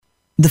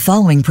The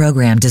following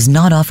program does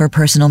not offer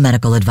personal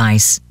medical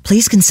advice.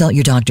 Please consult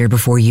your doctor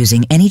before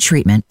using any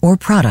treatment or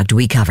product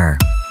we cover.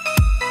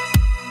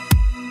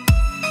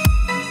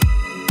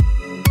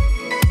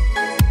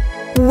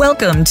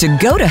 Welcome to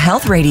Go to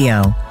Health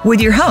Radio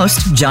with your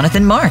host,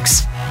 Jonathan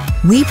Marks.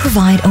 We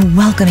provide a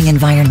welcoming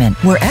environment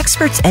where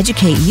experts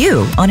educate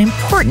you on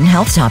important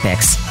health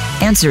topics,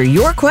 answer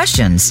your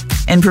questions,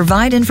 and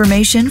provide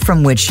information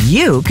from which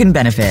you can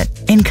benefit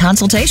in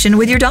consultation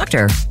with your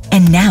doctor.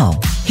 And now,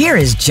 here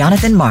is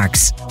Jonathan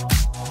Marks.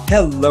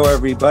 Hello,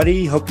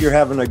 everybody. Hope you're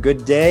having a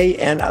good day.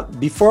 And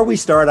before we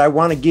start, I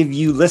want to give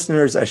you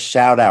listeners a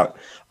shout out.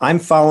 I'm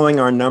following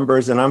our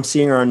numbers and I'm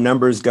seeing our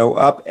numbers go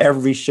up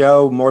every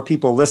show, more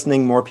people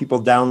listening, more people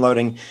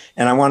downloading.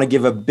 And I want to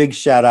give a big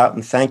shout out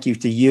and thank you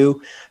to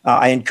you.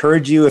 I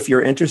encourage you, if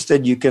you're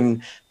interested, you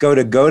can go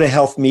to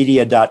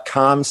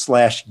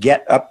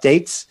gotohealthmedia.com/get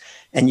updates.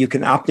 And you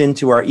can opt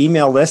into our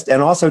email list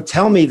and also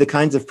tell me the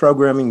kinds of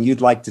programming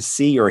you'd like to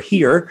see or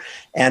hear,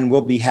 and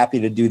we'll be happy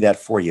to do that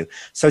for you.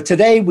 So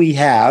today we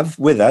have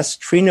with us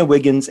Trina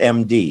Wiggins,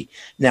 MD.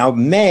 Now,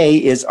 May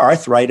is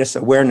Arthritis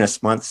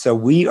Awareness Month, so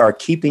we are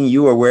keeping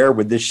you aware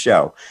with this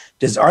show.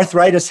 Does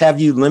arthritis have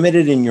you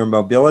limited in your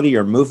mobility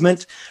or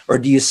movement, or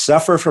do you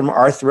suffer from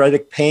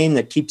arthritic pain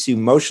that keeps you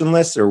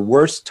motionless or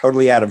worse,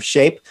 totally out of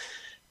shape?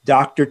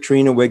 Dr.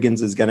 Trina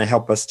Wiggins is going to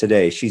help us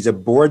today. She's a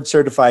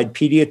board-certified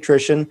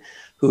pediatrician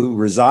who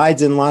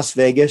resides in Las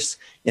Vegas.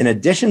 In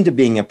addition to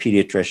being a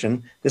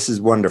pediatrician, this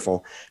is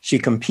wonderful, she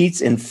competes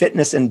in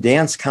fitness and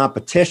dance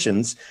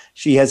competitions.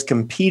 She has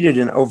competed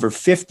in over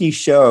 50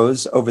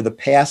 shows over the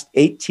past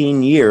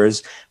 18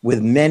 years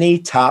with many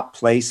top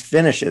place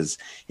finishes.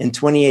 In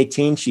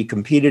 2018, she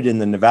competed in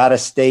the Nevada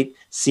State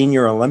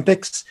Senior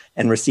Olympics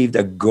and received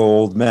a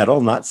gold medal,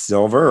 not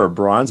silver or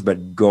bronze,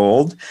 but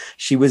gold.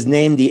 She was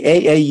named the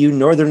AAU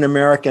North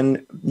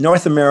American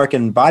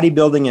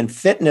Bodybuilding and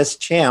Fitness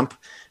Champ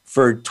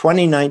for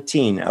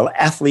 2019,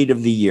 Athlete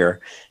of the Year.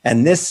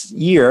 And this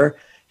year,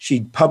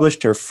 she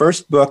published her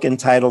first book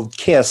entitled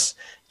KISS,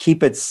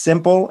 Keep It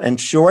Short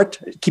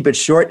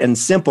and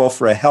Simple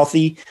for a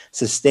Healthy,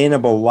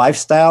 Sustainable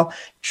Lifestyle.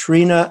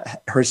 Trina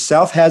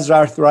herself has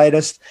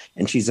arthritis,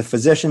 and she's a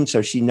physician,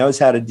 so she knows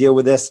how to deal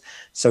with this.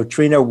 So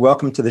Trina,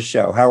 welcome to the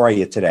show. How are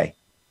you today?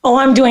 Oh,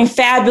 I'm doing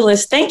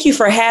fabulous. Thank you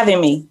for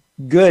having me.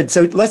 Good.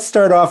 So let's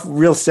start off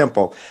real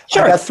simple.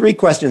 Sure. I got three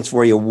questions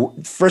for you.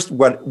 First,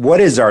 what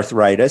is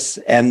arthritis?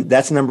 And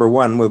that's number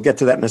one. We'll get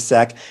to that in a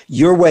sec.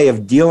 Your way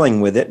of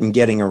dealing with it and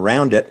getting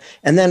around it.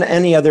 And then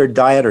any other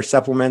diet or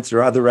supplements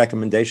or other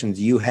recommendations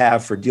you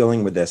have for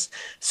dealing with this.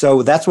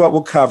 So that's what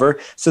we'll cover.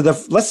 So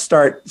let's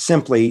start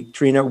simply,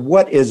 Trina.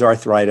 What is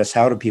arthritis?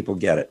 How do people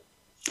get it?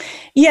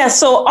 Yeah,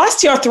 so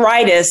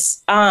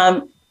osteoarthritis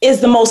is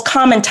the most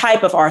common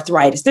type of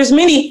arthritis. There's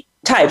many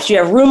types. You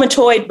have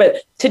rheumatoid,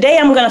 but today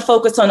I'm going to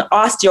focus on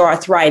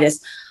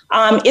osteoarthritis.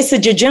 It's a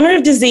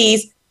degenerative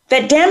disease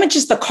that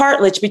damages the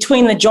cartilage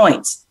between the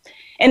joints.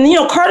 And,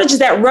 cartilage is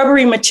that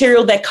rubbery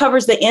material that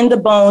covers the end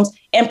of bones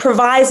and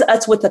provides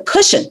us with a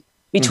cushion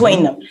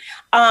between them.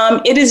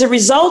 It is a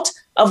result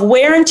of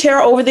wear and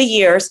tear over the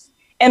years,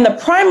 and the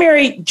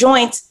primary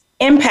joints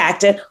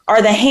impacted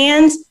are the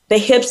hands, the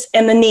hips,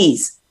 and the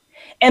knees.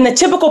 And the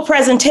typical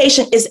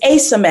presentation is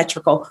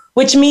asymmetrical,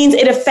 which means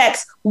it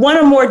affects one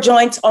or more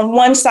joints on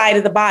one side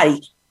of the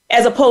body,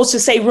 as opposed to,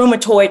 say,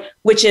 rheumatoid,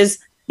 which is,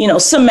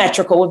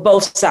 symmetrical with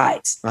both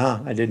sides.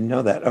 I didn't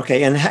know that.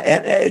 Okay.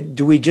 And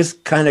do we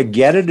just kind of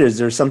get it? Is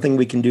there something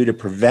we can do to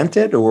prevent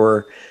it?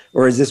 Or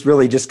is this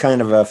really just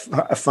kind of a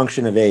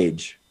function of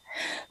age?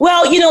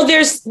 Well, there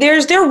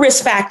are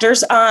risk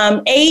factors.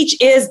 Age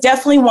is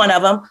definitely one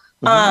of them.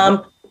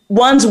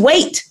 One's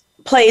weight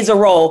plays a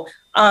role.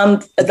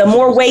 The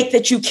more weight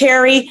that you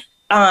carry,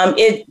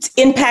 it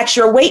impacts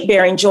your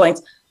weight-bearing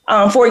joints.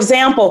 For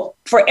example,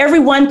 for every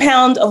 1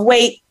 pound of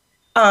weight,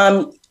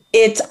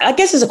 it's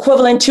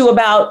equivalent to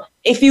about,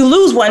 if you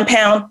lose 1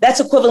 pound, that's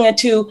equivalent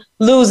to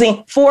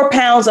losing 4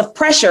 pounds of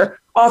pressure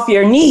off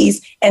your knees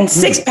and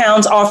 6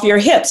 pounds off your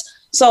hips.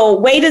 So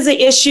weight is an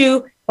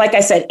issue. Like I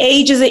said,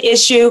 age is an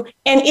issue,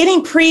 and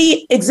any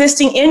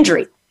pre-existing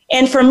injury.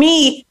 And for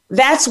me,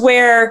 that's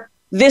where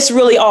this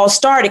really all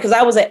started, because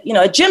I was a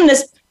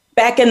gymnast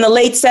back in the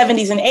late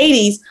 70s and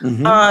 80s.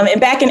 And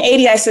back in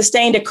 80, I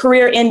sustained a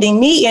career-ending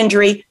knee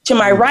injury to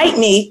my right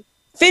knee.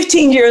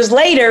 15 years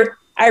later,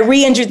 I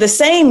re-injured the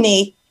same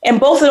knee. And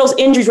both of those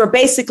injuries were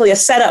basically a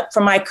setup for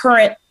my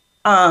current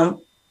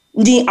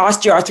knee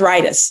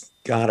osteoarthritis.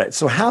 Got it.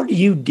 So how do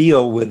you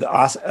deal with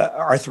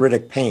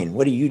arthritic pain?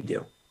 What do you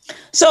do?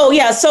 So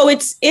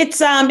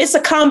it's a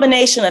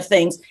combination of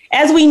things.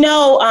 As we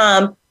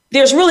know,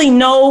 there's really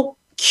no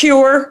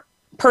cure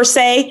per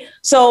se.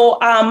 So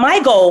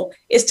my goal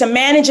is to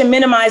manage and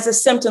minimize the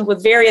symptoms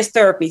with various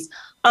therapies.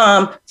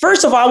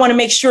 First of all, I want to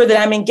make sure that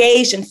I'm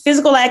engaged in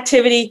physical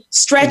activity,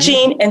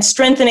 stretching, and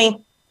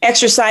strengthening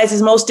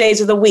exercises most days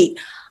of the week.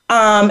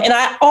 And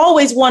I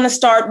always want to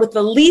start with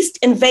the least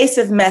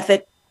invasive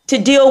method to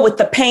deal with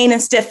the pain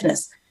and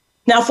stiffness.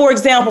 Now, for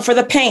example, for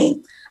the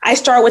pain, I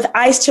start with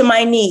ice to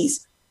my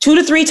knees 2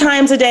 to 3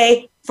 times a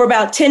day for for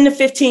about 10 to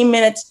 15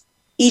 minutes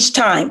each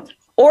time.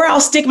 Or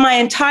I'll stick my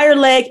entire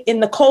leg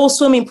in the cold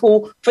swimming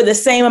pool for the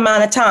same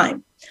amount of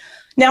time.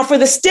 Now, for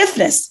the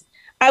stiffness,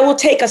 I will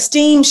take a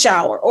steam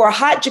shower or a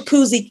hot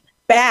jacuzzi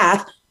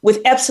bath with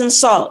Epsom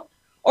salt,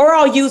 or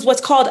I'll use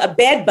what's called a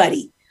bed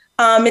buddy.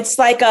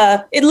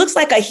 It looks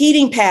like a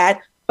heating pad,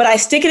 but I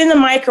stick it in the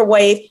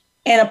microwave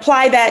and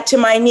apply that to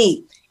my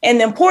knee. And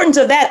the importance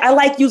of that, I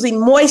like using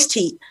moist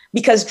heat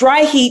because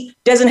dry heat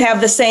doesn't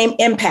have the same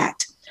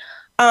impact.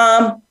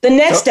 The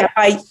next step,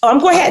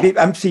 go ahead.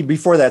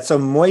 Before that, so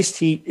moist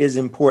heat is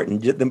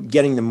important,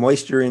 getting the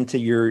moisture into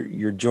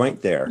your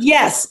joint there.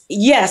 Yes.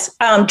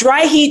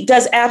 Dry heat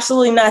does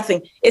absolutely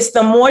nothing. It's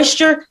the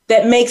moisture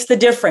that makes the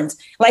difference.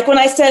 Like when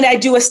I said I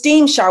do a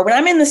steam shower, when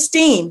I'm in the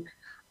steam,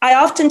 I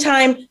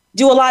oftentimes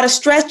do a lot of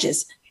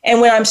stretches. And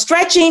when I'm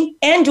stretching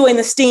and doing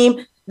the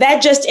steam,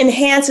 that just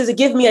enhances, it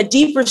gives me a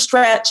deeper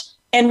stretch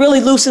and really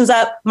loosens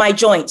up my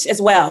joints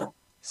as well.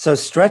 So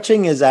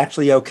stretching is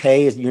actually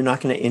okay. You're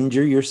not going to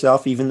injure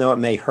yourself, even though it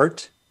may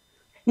hurt?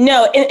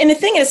 No. And the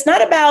thing is, it's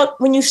not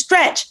about when you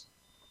stretch.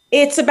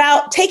 It's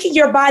about taking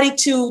your body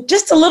to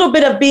just a little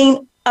bit of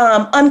being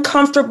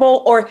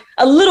uncomfortable or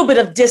a little bit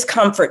of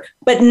discomfort,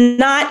 but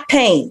not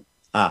pain.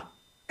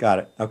 Got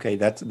it. Okay,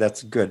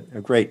 that's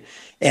good. Great.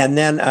 And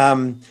then,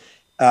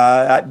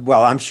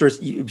 I'm sure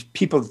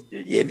people,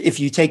 if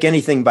you take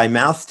anything by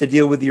mouth to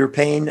deal with your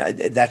pain,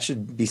 that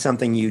should be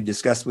something you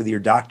discuss with your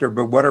doctor.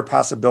 But what are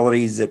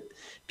possibilities that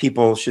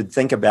people should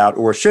think about,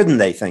 or shouldn't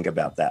they think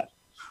about that?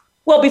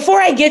 Well,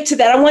 before I get to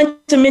that, I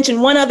want to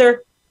mention one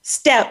other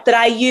step that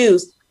I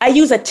use. I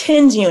use a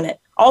TENS unit,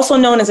 also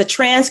known as a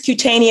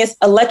transcutaneous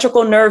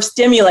electrical nerve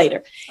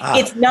stimulator.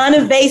 It's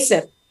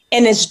non-invasive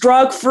and it's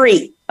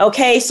drug-free.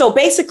 Okay, so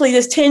basically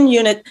this TENS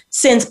unit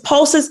sends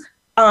pulses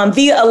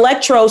via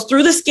electrodes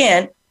through the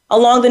skin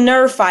along the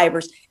nerve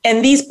fibers,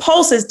 and these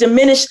pulses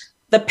diminish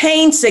the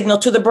pain signal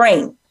to the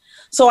brain.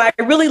 So I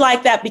really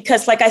like that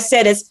because, like I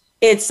said, it's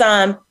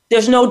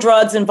there's no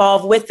drugs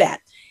involved with that.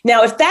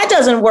 Now, if that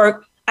doesn't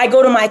work, I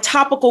go to my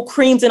topical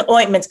creams and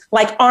ointments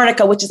like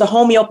Arnica, which is a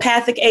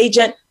homeopathic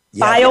agent,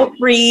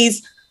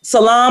 BioFreeze,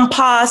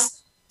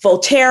 Salonpas,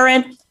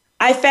 Voltaren.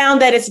 I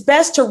found that it's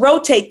best to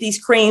rotate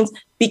these creams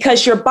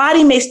because your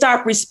body may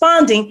stop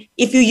responding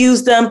if you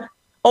use them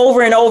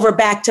over and over,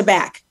 back to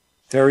back.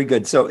 Very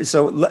good. So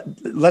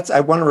I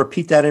want to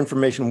repeat that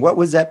information. What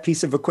was that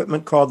piece of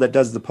equipment called that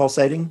does the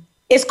pulsating?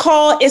 It's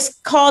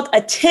called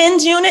a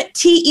TENS unit,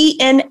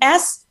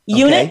 TENS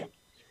unit. Okay.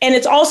 And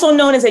it's also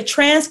known as a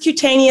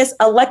transcutaneous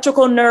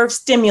electrical nerve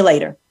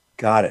stimulator.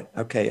 Got it.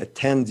 Okay. A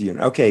TENS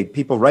unit. Okay.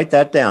 People write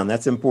that down.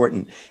 That's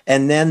important.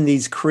 And then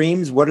these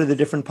creams, what are the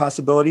different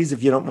possibilities,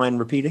 if you don't mind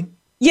repeating?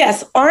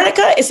 Yes.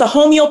 Arnica is a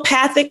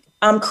homeopathic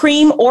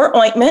cream or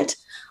ointment.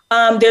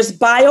 There's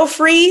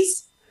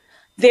BioFreeze,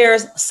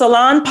 there's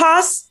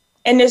Salonpas,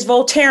 and there's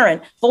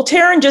Voltaren.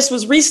 Voltaren just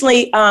was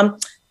recently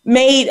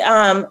made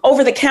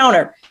over the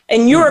counter.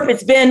 In Europe,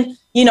 it's been,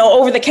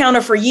 over the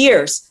counter for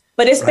years,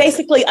 but it's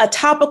basically a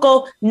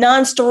topical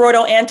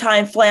non-steroidal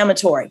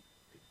anti-inflammatory.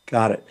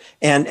 Got it.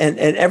 And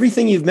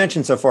everything you've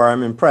mentioned so far,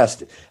 I'm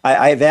impressed.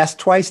 I've asked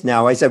twice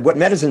now. I said, what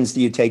medicines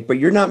do you take? But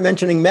you're not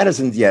mentioning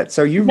medicines yet.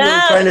 So you're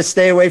really trying to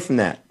stay away from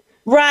that.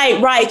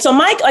 Right. So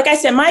like I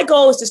said, my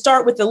goal is to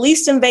start with the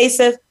least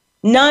invasive,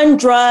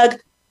 non-drug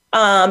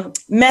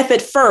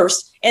method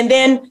first. And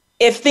then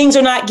if things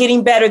are not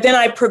getting better, then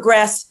I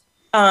progress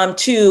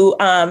to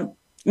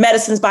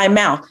medicines by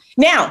mouth.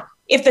 Now,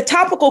 if the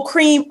topical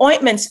cream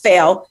ointments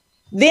fail,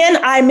 then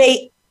I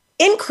may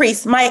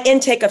increase my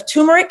intake of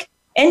turmeric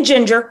and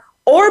ginger,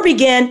 or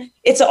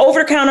it's an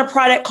over-the-counter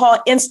product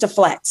called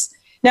Instaflex.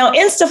 Now,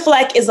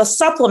 Instaflex is a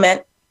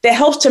supplement that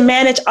helps to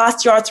manage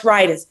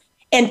osteoarthritis,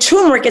 and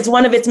turmeric is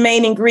one of its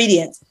main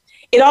ingredients.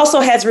 It also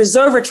has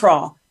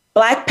resveratrol,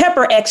 black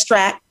pepper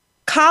extract,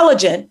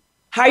 collagen,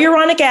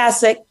 hyaluronic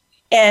acid,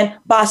 and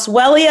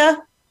Boswellia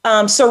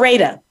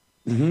serrata.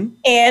 Mm-hmm.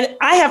 And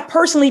I have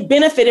personally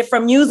benefited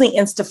from using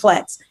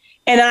Instaflex.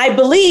 And I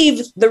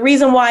believe the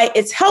reason why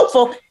it's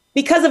helpful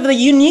because of the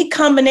unique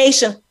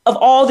combination of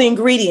all the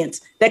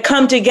ingredients that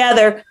come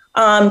together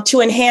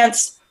to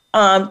enhance,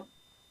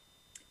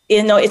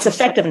 its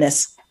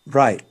effectiveness.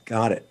 Right.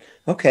 Got it.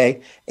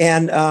 Okay.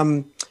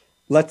 And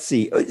let's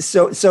see.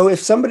 So if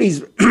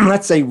somebody's,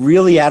 let's say,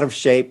 really out of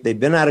shape, they've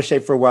been out of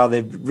shape for a while,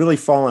 they've really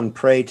fallen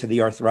prey to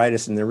the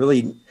arthritis, and they're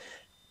really,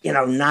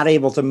 not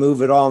able to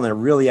move at all, and they're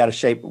really out of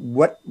shape.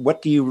 What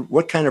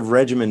kind of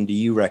regimen do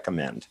you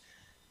recommend?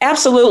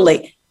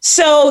 Absolutely.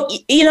 So,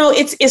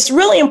 it's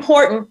really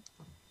important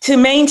to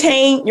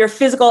maintain your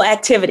physical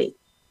activity.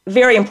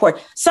 Very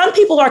important. Some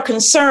people are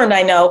concerned,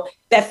 I know,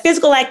 that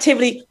physical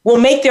activity will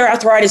make their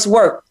arthritis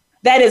work.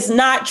 That is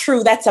not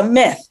true. That's a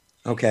myth.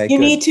 Okay. You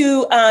need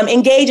to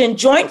engage in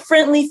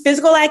joint-friendly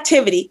physical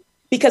activity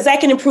because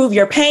that can improve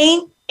your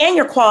pain and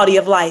your quality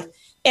of life.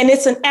 And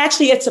it's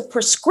a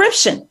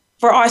prescription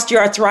for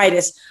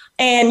osteoarthritis.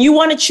 And you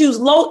want to choose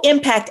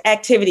low-impact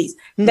activities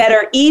that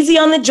are easy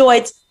on the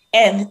joints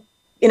and,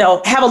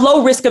 have a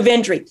low risk of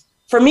injury.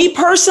 For me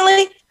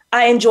personally,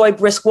 I enjoy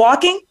brisk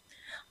walking.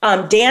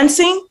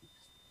 dancing,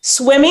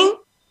 swimming,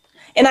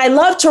 and I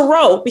love to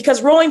row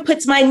because rowing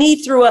puts my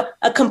knee through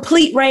a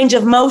complete range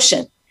of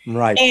motion.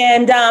 Right.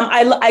 And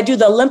I do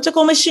the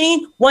elliptical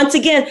machine. Once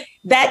again,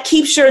 that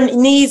keeps your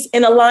knees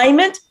in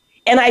alignment.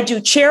 And I do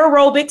chair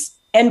aerobics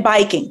and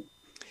biking.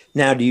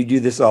 Now, do you do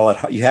this all at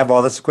home? You have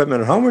all this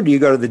equipment at home, or do you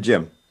go to the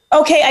gym?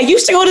 Okay, I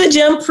used to go to the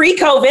gym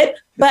pre-COVID,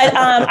 but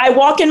I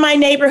walk in my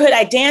neighborhood.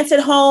 I dance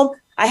at home.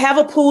 I have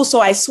a pool, so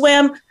I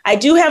swim. I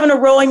do have a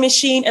rowing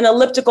machine, an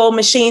elliptical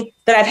machine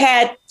that I've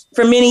had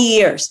for many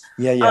years.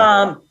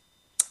 Yeah.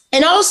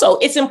 And also,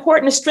 it's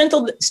important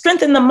to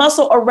strengthen the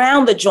muscle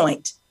around the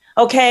joint.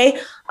 Okay,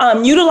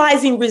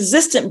 utilizing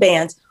resistant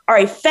bands are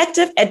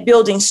effective at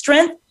building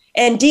strength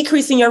and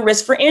decreasing your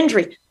risk for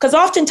injury. Because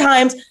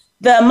oftentimes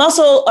the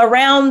muscle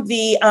around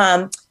the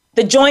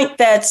joint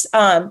that's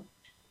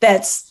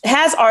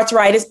has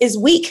arthritis is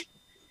weak,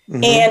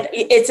 and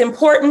it's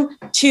important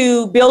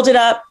to build it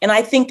up. And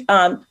I think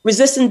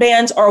resistant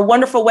bands are a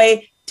wonderful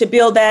way to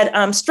build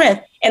that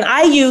strength. And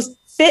I use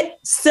Fit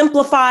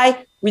Simplify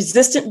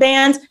resistant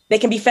bands. They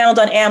can be found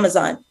on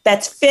Amazon.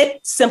 That's Fit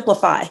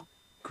Simplify.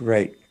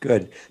 Great.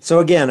 Good. So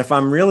again, if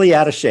I'm really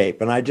out of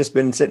shape and I've just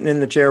been sitting in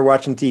the chair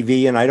watching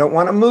TV and I don't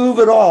want to move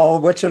at all,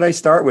 what should I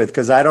start with?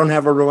 Because I don't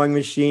have a rowing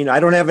machine. I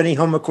don't have any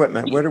home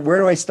equipment. Where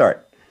do I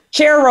start?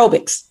 Chair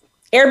aerobics.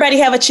 Everybody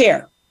have a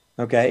chair.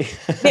 Okay.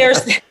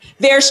 there's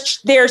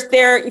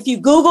if you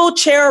Google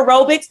chair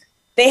aerobics,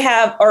 they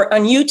have, or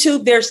on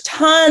YouTube, there's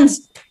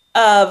tons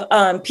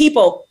of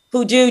people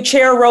who do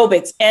chair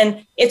aerobics,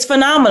 and it's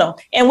phenomenal.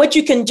 And what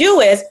you can do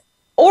is,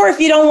 or if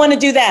you don't want to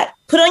do that,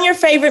 put on your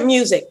favorite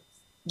music,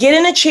 get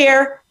in a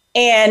chair,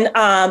 and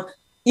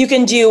you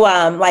can do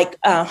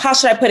how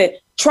should I put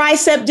it?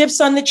 Tricep dips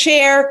on the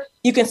chair.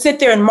 You can sit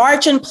there and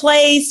march in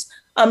place.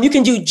 You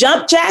can do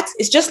jump jacks.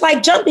 It's just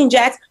like jumping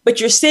jacks, but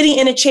you're sitting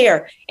in a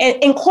chair, and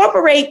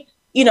incorporate,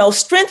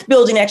 strength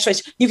building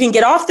exercises. You can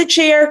get off the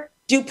chair,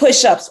 do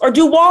push-ups, or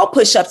do wall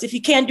push-ups if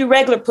you can't do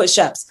regular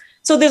push-ups.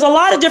 So there's a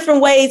lot of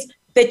different ways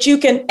that you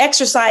can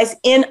exercise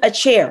in a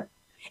chair.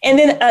 And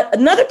then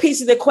another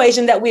piece of the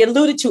equation that we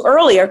alluded to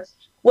earlier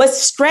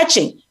was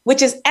stretching,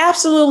 which is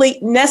absolutely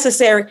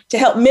necessary to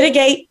help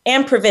mitigate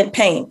and prevent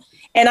pain.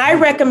 And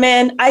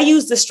I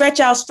use the stretch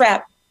out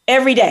strap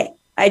every day.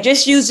 I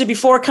just used it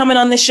before coming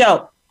on the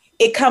show.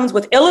 It comes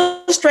with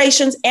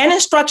illustrations and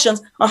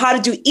instructions on how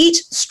to do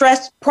each stretch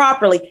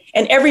properly,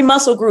 and every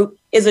muscle group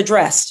is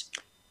addressed.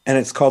 And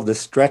it's called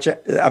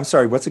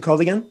the what's it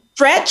called again?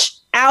 Stretch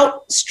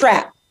out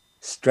strap.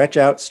 Stretch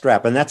out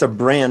strap. And that's a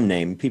brand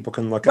name people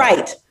can look up.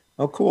 Right.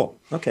 Oh, cool.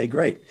 Okay,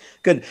 great.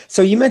 Good.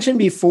 So you mentioned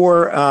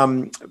before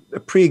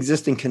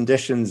pre-existing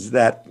conditions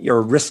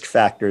or risk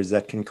factors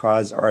that can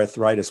cause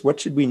arthritis. What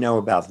should we know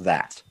about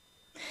that?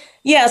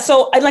 Yeah.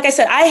 So like I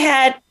said, I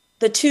had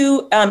the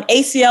two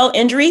ACL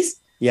injuries,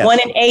 yes. One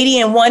in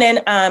 80 and one in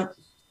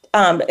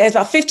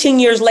about 15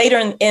 years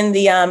later in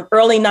the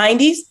early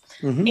 90s.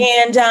 Mm-hmm.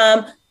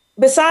 And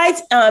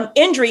besides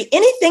injury,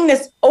 anything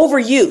that's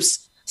overuse.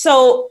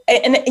 So,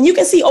 and you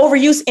can see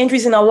overuse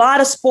injuries in a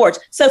lot of sports.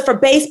 So for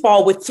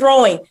baseball with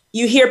throwing,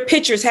 you hear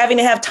pitchers having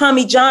to have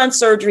Tommy John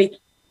surgery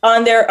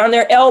on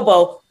their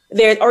elbow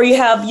there, or you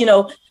have,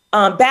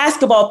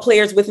 basketball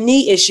players with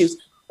knee issues,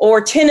 or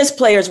tennis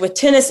players with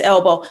tennis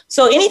elbow.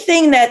 So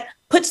anything that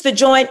puts the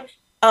joint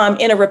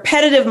in a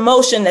repetitive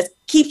motion that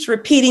keeps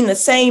repeating the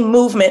same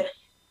movement,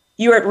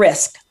 you're at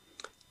risk.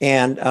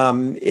 And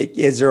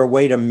is there a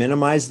way to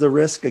minimize the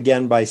risk,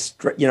 again, by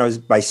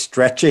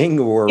stretching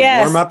or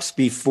yes. warm-ups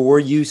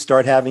before you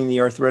start having the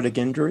arthritic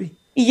injury?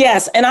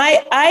 Yes. And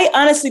I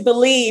honestly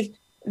believe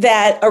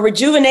that a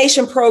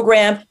rejuvenation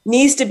program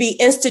needs to be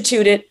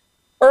instituted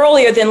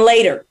earlier than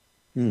later,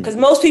 because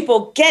most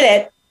people get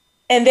it,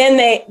 and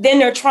then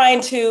they're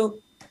trying to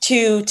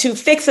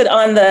fix it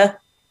on the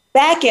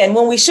back end,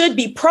 when we should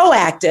be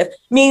proactive,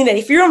 meaning that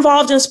if you're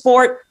involved in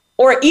sport,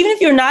 or even if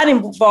you're not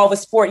involved with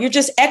sport, you're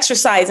just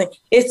exercising,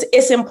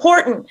 it's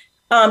important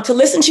to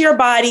listen to your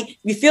body. If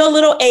you feel a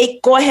little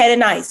ache, go ahead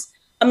and ice.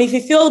 If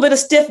you feel a bit of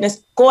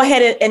stiffness, go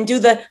ahead and do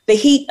the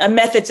heat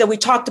methods that we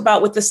talked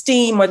about with the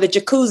steam or the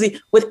jacuzzi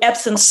with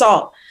Epsom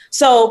salt.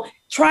 So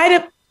try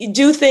to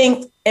do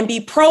things and be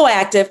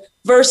proactive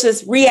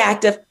versus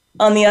reactive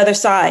on the other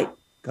side.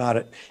 Got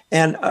it.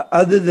 And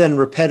other than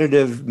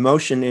repetitive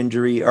motion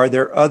injury, are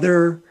there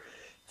other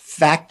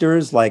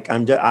factors like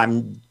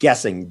I'm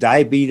guessing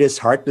diabetes,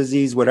 heart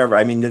disease,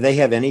 whatever? Do they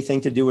have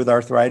anything to do with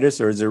arthritis,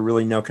 or is there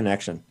really no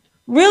connection?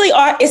 Really,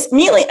 it's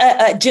merely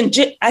a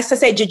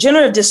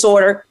degenerative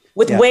disorder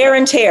with wear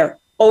and tear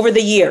over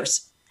the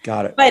years.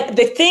 Got it. But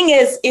the thing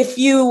is, if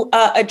you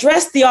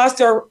address the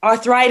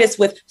arthritis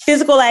with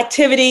physical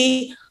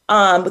activity,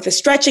 with the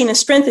stretching and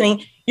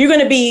strengthening, you're going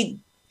to be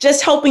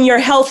just helping your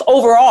health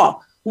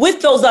overall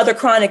with those other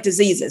chronic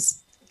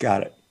diseases.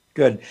 Got it.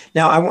 Good.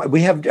 Now,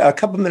 we have a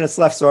couple minutes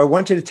left, so I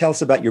want you to tell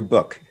us about your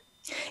book.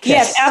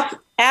 KISS. Yes,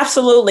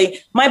 absolutely.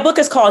 My book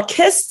is called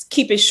KISS,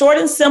 Keep It Short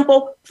and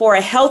Simple for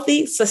a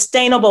Healthy,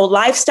 Sustainable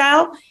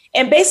Lifestyle.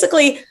 And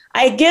basically,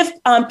 I give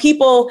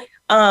people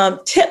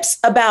tips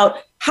about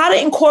how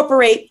to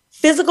incorporate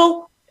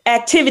physical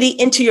activity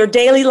into your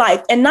daily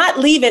life and not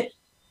leave it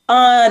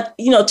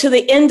to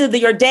the end of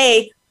your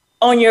day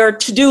on your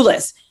to-do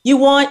list. You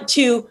want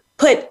to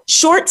put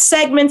short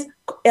segments,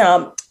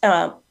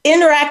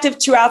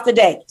 interactive throughout the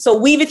day. So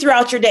weave it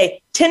throughout your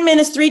day. 10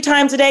 minutes 3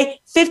 times a day,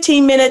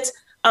 15 minutes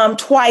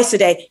twice a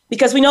day,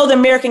 because we know the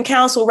American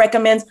Council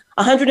recommends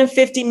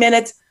 150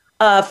 minutes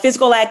of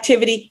physical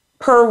activity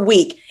per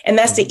week. And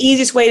that's the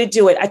easiest way to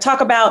do it. I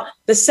talk about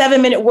the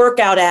 7-minute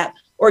workout app,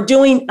 or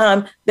doing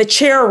the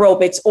chair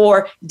aerobics,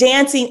 or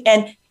dancing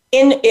and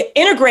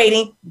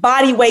integrating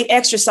body weight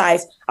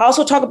exercise. I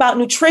also talk about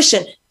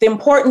nutrition, the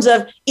importance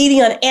of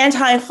eating an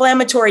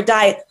anti-inflammatory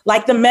diet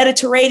like the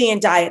Mediterranean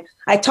diet.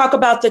 I talk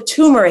about the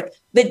turmeric,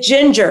 the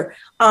ginger,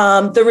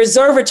 the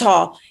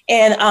resveratrol,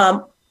 and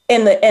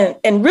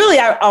really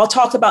I'll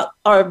talk about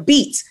our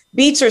beets.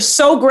 Beets are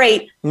so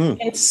great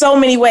in so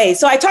many ways.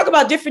 So I talk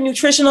about different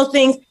nutritional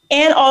things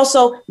and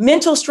also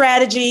mental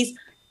strategies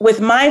with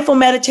mindful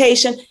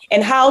meditation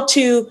and how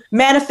to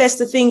manifest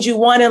the things you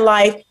want in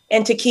life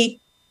and to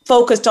keep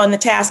focused on the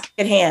task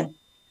at hand.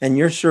 And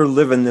you're sure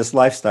living this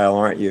lifestyle,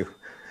 aren't you?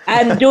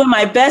 I'm doing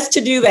my best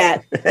to do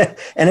that.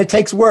 And it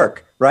takes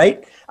work,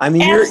 right? I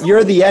mean,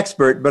 you're the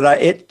expert, but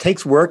it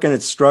takes work and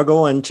it's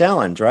struggle and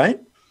challenge, right?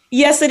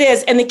 Yes, it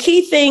is. And the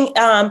key thing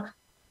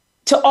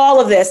to all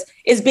of this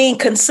is being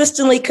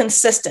consistently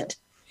consistent,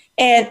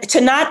 and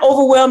to not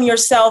overwhelm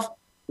yourself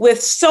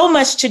with so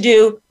much to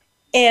do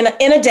in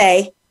a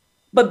day,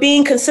 but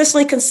being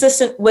consistently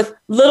consistent with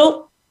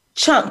little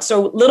chunks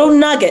or little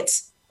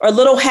nuggets or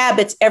little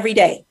habits every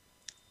day.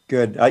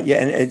 Good.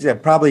 Yeah, and it's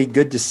probably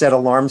good to set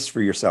alarms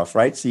for yourself,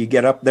 right? So you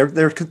get up.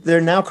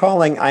 They're now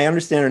calling. I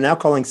understand. They're now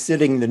calling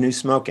sitting the new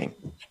smoking.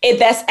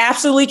 That's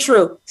absolutely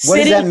true. What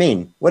does that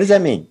mean? What does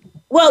that mean?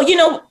 Well,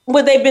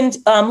 what they've been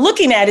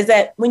looking at is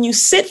that when you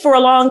sit for a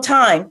long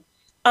time,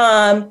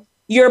 our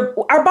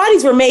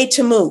bodies were made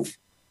to move.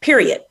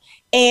 Period.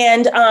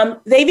 And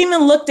they've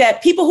even looked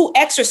at people who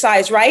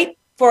exercise, right?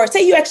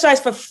 Say you exercise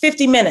for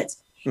 50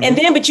 minutes,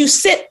 but you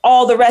sit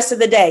all the rest of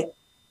the day.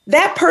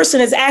 That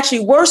person is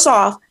actually worse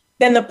off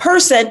than the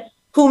person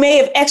who may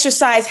have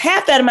exercised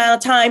half that amount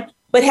of time,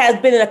 but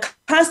has been in a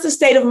constant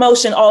state of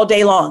motion all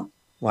day long.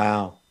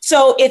 Wow.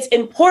 So it's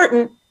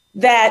important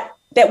that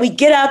we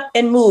get up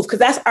and move, because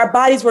that's our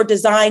bodies were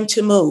designed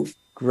to move.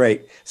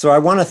 Great. So I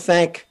want to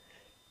thank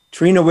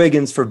Trina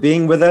Wiggins for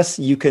being with us.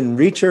 You can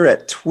reach her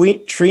at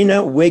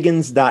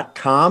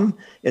trinawiggins.com.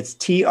 It's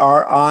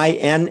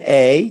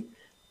TRINA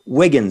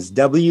Wiggins,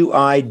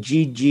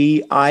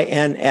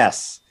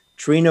 WIGGINS.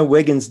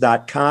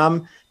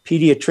 trinawiggins.com.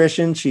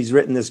 Pediatrician. She's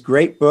written this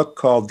great book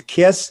called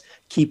KISS,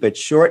 Keep It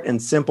Short and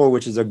Simple,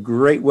 which is a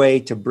great way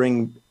to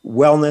bring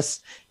wellness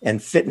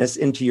and fitness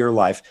into your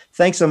life.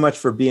 Thanks so much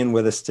for being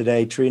with us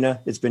today,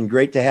 Trina. It's been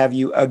great to have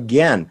you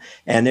again.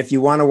 And if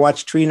you want to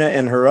watch Trina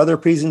and her other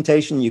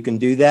presentation, you can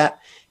do that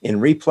in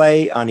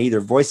replay on either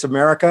Voice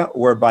America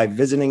or by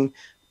visiting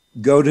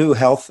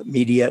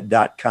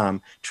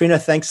gotohealthmedia.com. Trina,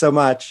 thanks so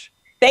much.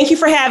 Thank you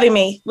for having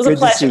me. It was a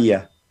pleasure. Good to see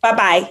you.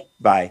 Bye-bye.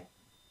 Bye.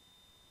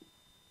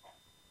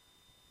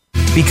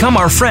 Become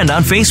our friend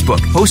on Facebook.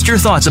 Post your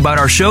thoughts about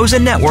our shows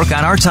and network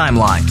on our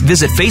timeline.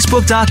 Visit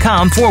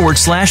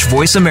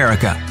facebook.com/Voice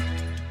America.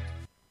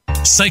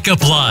 Psych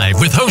Up Live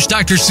with host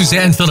Dr.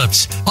 Suzanne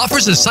Phillips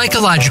offers a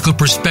psychological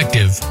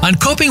perspective on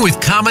coping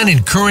with common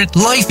and current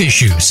life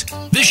issues.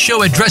 This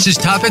show addresses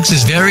topics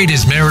as varied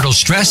as marital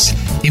stress,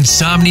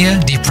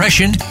 insomnia,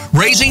 depression,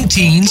 raising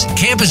teens,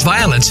 campus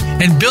violence,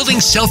 and building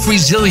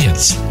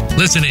self-resilience.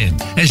 Listen in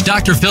as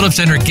Dr. Phillips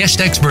and her guest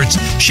experts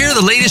share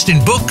the latest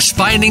in books,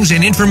 findings,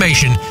 and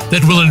information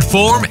that will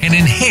inform and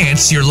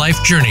enhance your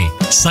life journey.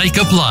 Psych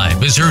Up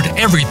Live is heard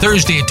every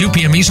Thursday at 2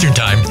 p.m. Eastern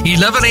Time,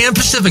 11 a.m.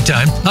 Pacific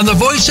Time on the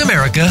Voice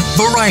America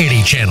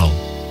Variety Channel.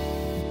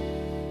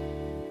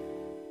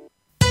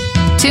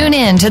 Tune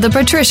in to The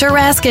Patricia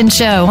Raskin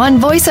Show on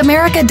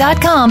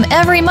VoiceAmerica.com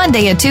every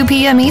Monday at 2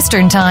 p.m.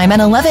 Eastern Time and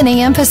 11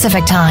 a.m.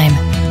 Pacific Time.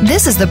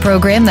 This is the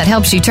program that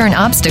helps you turn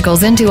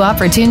obstacles into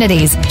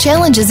opportunities,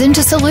 challenges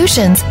into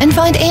solutions, and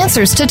find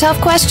answers to tough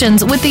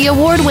questions with the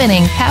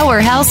award-winning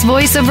powerhouse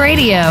voice of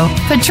radio,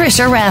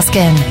 Patricia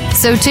Raskin.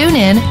 So tune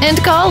in and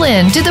call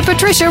in to The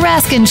Patricia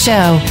Raskin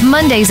Show,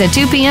 Mondays at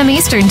 2 p.m.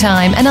 Eastern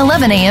Time and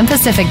 11 a.m.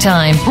 Pacific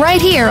Time, right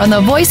here on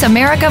the Voice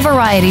America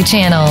Variety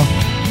Channel.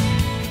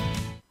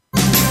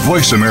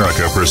 Voice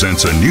America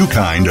presents a new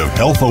kind of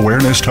health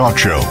awareness talk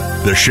show,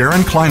 the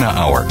Sharon Kleina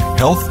Hour,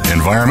 Health,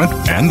 Environment,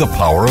 and the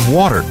Power of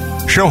Water.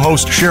 Show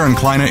host Sharon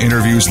Kleina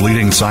interviews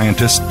leading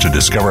scientists to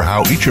discover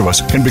how each of us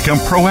can become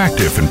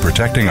proactive in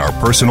protecting our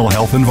personal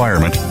health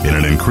environment in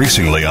an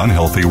increasingly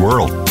unhealthy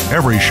world.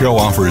 Every show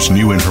offers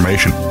new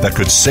information that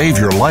could save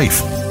your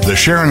life. The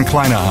Sharon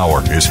Kleina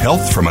Hour is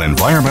health from an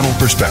environmental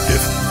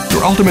perspective,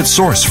 your ultimate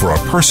source for a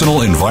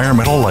personal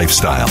environmental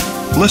lifestyle.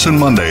 Listen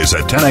Mondays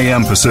at 10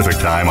 a.m. Pacific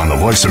Time on the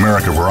Voice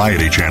America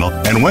Variety Channel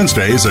and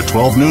Wednesdays at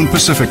 12 noon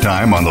Pacific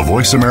Time on the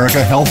Voice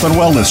America Health and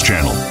Wellness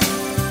Channel.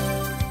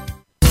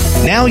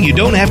 Now you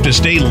don't have to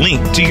stay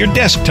linked to your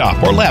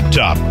desktop or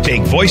laptop.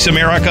 Take Voice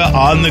America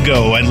on the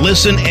go and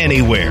listen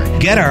anywhere.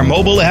 Get our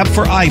mobile app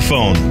for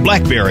iPhone,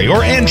 BlackBerry,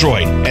 or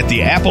Android at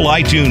the Apple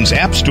iTunes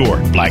App Store,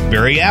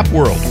 BlackBerry App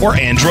World, or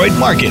Android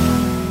Market.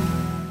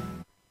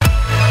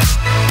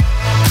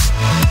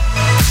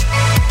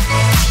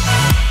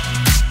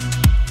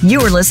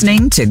 You are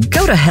listening to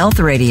Go to Health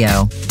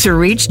Radio. To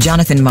reach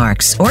Jonathan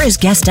Marks or his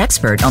guest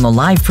expert on the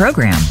live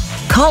program,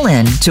 call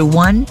in to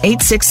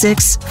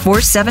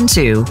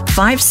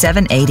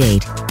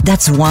 1-866-472-5788.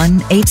 That's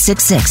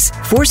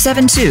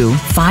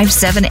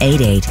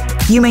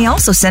 1-866-472-5788. You may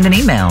also send an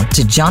email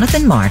to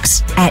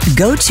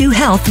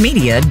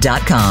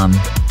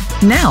jonathanmarks@gotohealthmedia.com.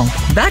 Now,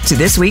 back to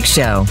this week's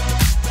show.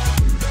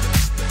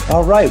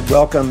 All right,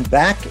 welcome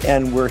back.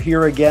 And we're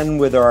here again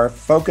with our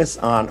focus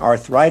on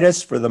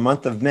arthritis for the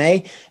month of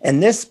May.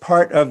 And this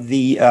part of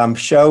the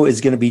show is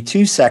going to be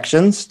two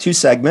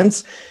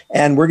segments.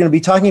 And we're going to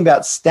be talking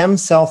about stem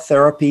cell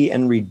therapy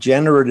and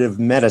regenerative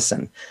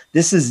medicine.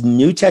 This is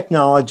new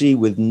technology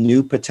with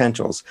new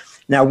potentials.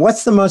 Now,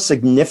 what's the most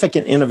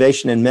significant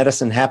innovation in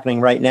medicine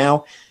happening right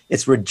now?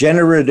 It's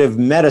regenerative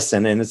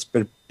medicine, and it's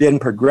been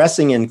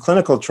progressing in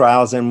clinical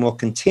trials and will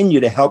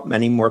continue to help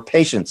many more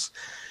patients.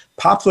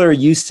 Popular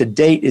use to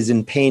date is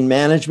in pain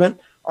management,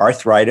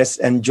 arthritis,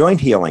 and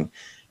joint healing,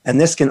 and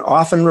this can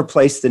often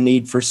replace the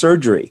need for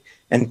surgery.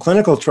 And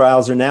clinical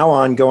trials are now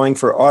ongoing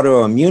for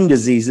autoimmune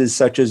diseases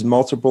such as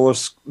multiple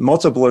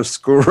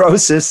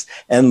sclerosis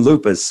and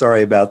lupus.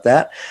 Sorry about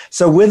that.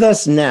 So with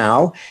us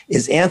now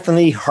is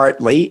Anthony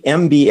Hartley,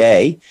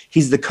 MBA.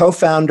 He's the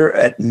co-founder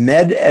at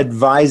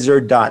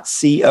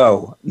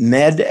medadvisor.co.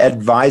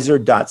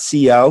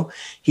 Medadvisor.co.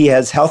 He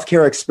has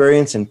healthcare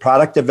experience in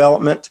product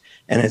development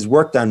and has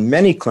worked on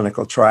many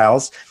clinical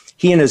trials.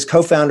 He and his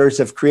co-founders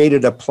have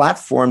created a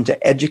platform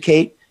to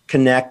educate,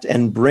 connect,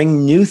 and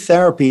bring new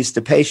therapies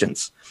to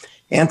patients.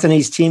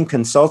 Anthony's team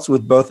consults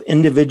with both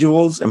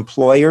individuals,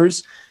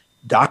 employers,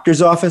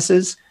 doctors'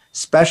 offices,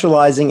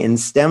 specializing in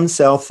stem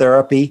cell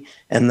therapy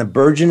and the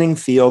burgeoning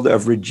field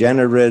of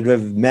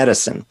regenerative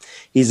medicine.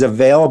 He's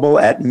available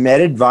at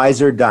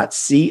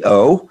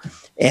medadvisor.co,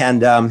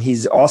 and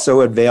he's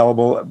also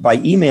available by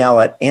email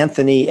at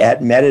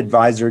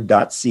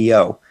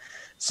anthony@medadvisor.co.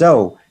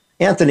 So,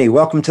 Anthony,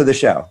 welcome to the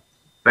show.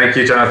 Thank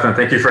you, Jonathan.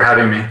 Thank you for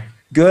having me.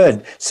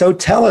 Good. So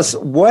tell us,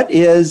 what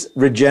is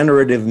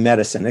regenerative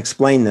medicine?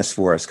 Explain this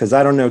for us, because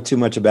I don't know too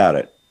much about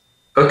it.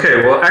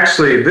 Okay, well,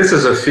 actually, this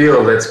is a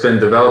field that's been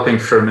developing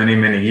for many,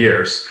 many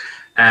years.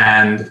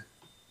 And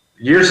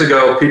years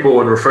ago, people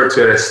would refer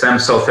to it as stem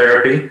cell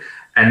therapy.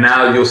 And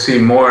now you'll see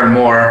more and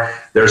more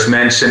there's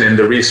mention in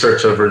the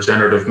research of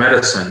regenerative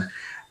medicine.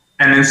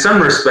 And in some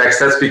respects,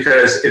 that's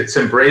because it's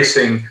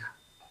embracing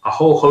a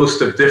whole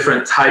host of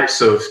different types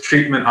of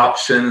treatment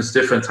options,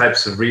 different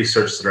types of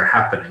research that are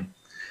happening.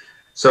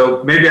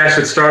 So maybe I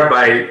should start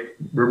by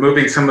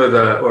removing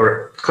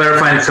or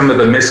clarifying some of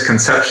the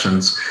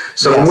misconceptions.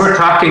 So when we're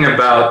talking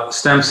about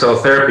stem cell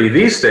therapy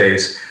these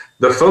days,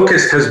 the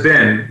focus has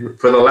been,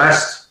 for the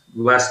last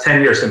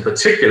 10 years in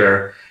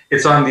particular,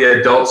 it's on the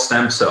adult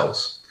stem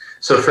cells.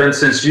 So for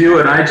instance, you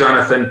and I,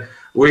 Jonathan,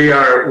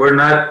 we're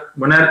not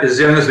as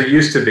young as we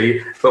used to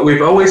be, but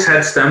we've always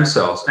had stem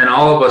cells, and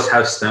all of us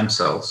have stem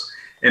cells.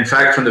 In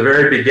fact, from the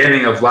very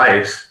beginning of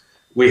life,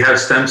 we have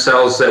stem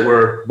cells that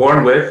we're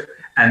born with,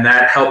 and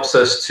that helps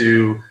us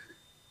to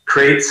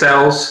create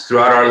cells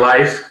throughout our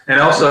life,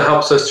 and also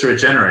helps us to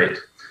regenerate.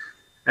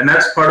 And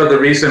that's part of the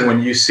reason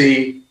when you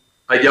see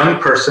a young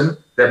person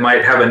that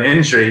might have an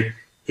injury,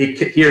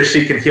 he or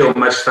she can heal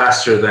much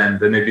faster than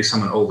maybe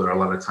someone older a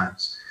lot of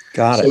times.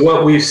 Got it. So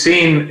what we've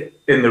seen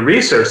in the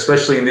research,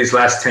 especially in these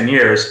last 10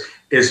 years,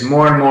 is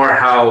more and more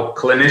how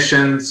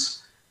clinicians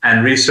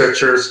and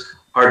researchers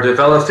are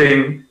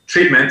developing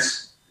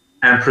treatments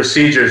and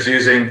procedures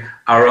using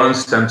our own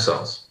stem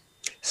cells.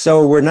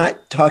 So we're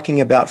not talking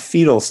about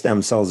fetal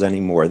stem cells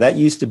anymore. That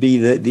used to be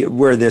the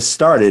where this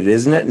started,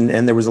 isn't it?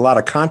 And there was a lot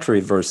of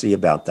controversy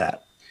about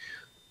that.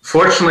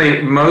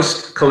 Fortunately,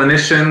 most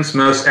clinicians,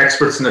 most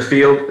experts in the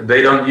field,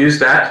 they don't use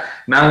that.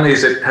 Not only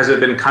has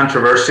it been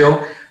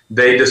controversial,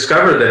 they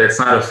discovered that it's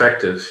not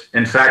effective.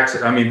 In fact,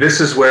 I mean, this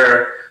is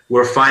where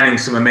we're finding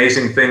some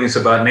amazing things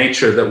about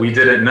nature that we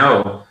didn't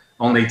know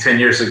only 10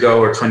 years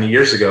ago or 20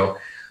 years ago.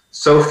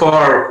 So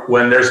far,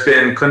 when there's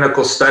been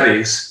clinical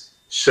studies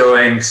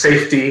showing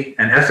safety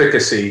and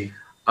efficacy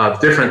of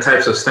different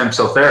types of stem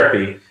cell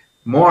therapy,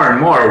 more and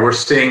more we're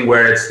seeing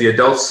where it's the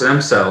adult stem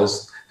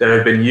cells that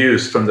have been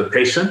used from the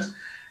patient,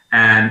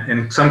 and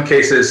in some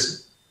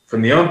cases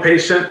from the own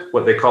patient,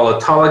 what they call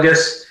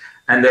autologous,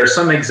 and there are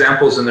some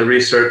examples in the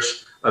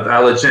research of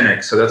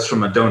allogenic, so that's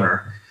from a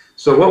donor.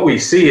 So what we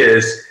see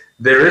is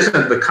there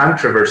isn't the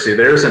controversy,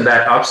 there isn't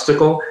that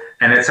obstacle,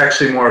 and it's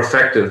actually more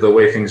effective the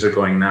way things are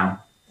going now.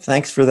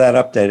 Thanks for that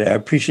update. I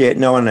appreciate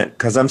knowing it,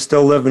 because I'm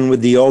still living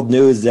with the old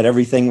news that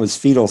everything was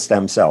fetal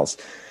stem cells.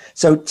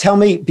 So tell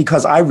me,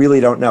 because I really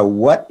don't know,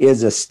 what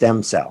is a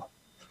stem cell?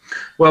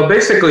 Well,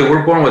 basically,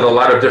 we're born with a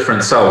lot of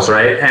different cells,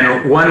 right?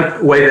 And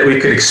one way that we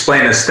could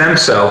explain a stem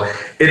cell,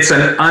 it's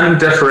an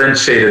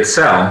undifferentiated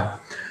cell.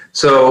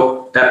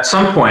 So at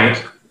some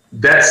point,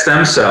 that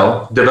stem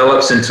cell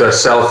develops into a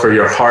cell for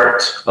your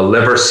heart, a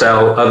liver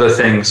cell, other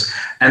things.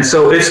 And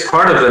so it's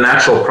part of the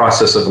natural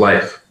process of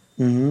life.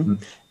 Mm-hmm.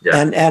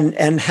 Yeah.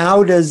 And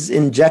how does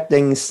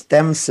injecting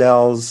stem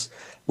cells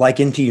like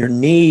into your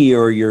knee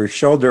or your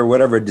shoulder or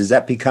whatever, does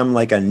that become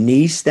like a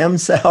knee stem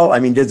cell? I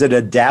mean, does it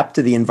adapt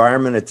to the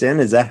environment it's in?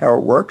 Is that how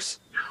it works?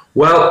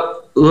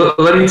 Well,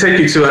 let me take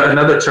you to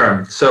another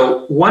term.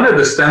 So one of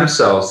the stem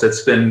cells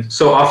that's been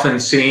so often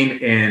seen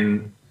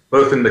in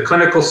both in the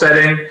clinical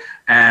setting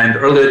and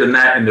earlier than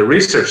that in the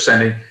research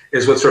setting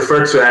is what's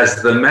referred to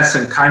as the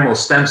mesenchymal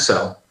stem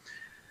cell.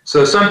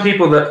 So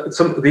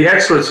the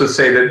experts would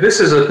say that this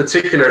is a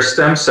particular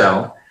stem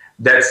cell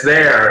that's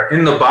there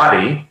in the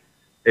body.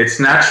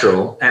 It's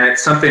natural, and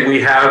it's something we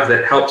have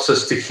that helps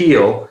us to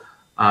heal,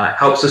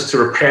 helps us to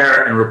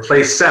repair and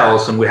replace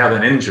cells when we have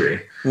an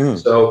injury.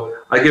 So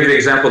I give the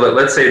example that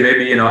let's say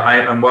maybe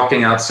I'm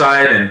walking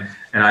outside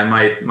and I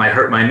might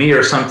hurt my knee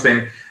or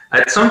something.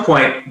 At some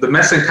point, the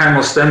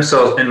mesenchymal stem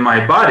cells in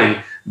my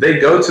body, they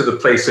go to the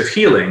place of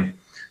healing.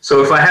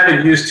 So if I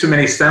haven't used too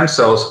many stem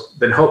cells,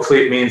 then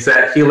hopefully it means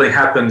that healing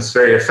happens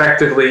very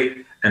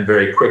effectively and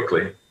very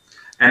quickly.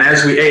 And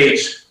as we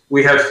age,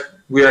 we have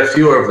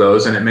fewer of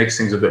those, and it makes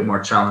things a bit more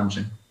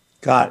challenging.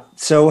 Got it.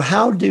 So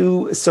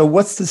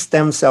what's the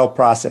stem cell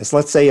process?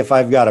 Let's say if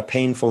I've got a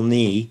painful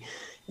knee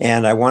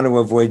and I want to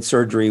avoid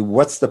surgery,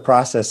 what's the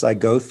process I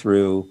go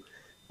through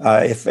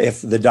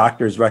if the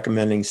doctor is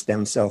recommending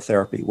stem cell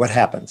therapy? What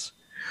happens?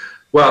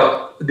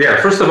 Well,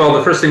 yeah, first of all,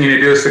 the first thing you need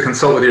to do is to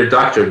consult with your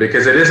doctor,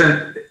 because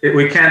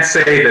we can't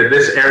say that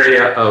this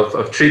area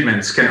of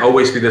treatments can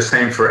always be the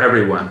same for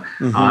everyone.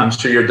 Mm-hmm. I'm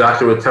sure your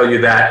doctor would tell you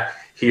that.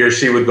 He or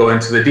she would go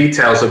into the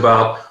details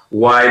about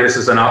why this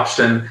is an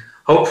option.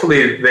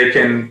 Hopefully they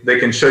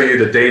can show you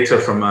the data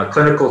from a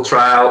clinical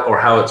trial or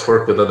how it's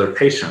worked with other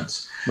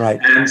patients. Right.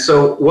 And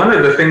so one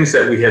of the things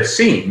that we have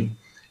seen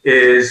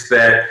is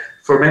that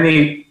for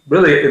many,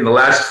 really in the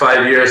last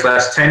 5 years,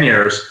 last 10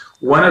 years,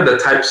 one of the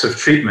types of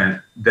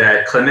treatment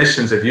that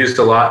clinicians have used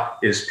a lot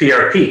is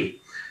PRP.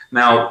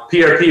 Now,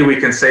 PRP, we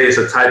can say, is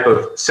a type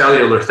of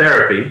cellular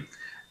therapy,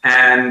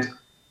 and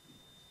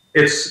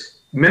it's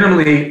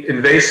minimally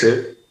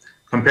invasive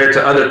compared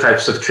to other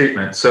types of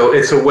treatment. So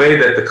it's a way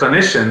that the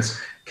clinicians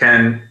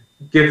can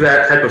give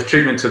that type of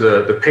treatment to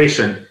the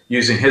patient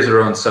using his or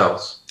her own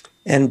cells.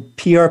 And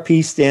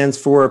PRP stands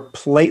for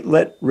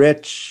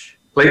platelet-rich?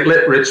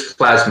 Platelet-rich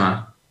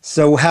plasma.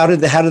 So how do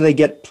they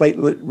get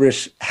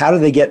platelet-rich? How do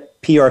they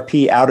get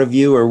PRP out of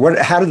you, or what?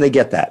 How do they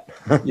get that?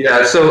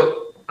 Yeah,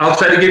 so I'll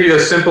try to give you a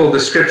simple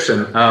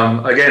description.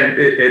 Again,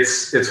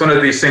 it's one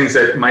of these things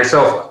that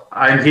myself,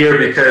 I'm here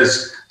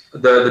because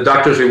the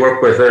doctors we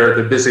work with,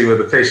 they're busy with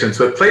the patients.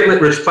 But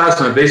platelet-rich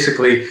plasma,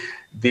 basically,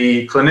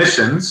 the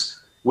clinicians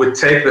would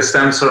take the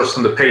stem cells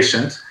from the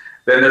patient.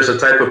 Then there's a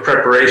type of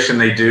preparation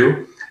they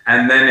do,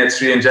 and then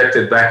it's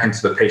re-injected back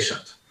into the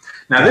patient.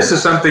 Now, this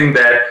is something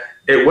that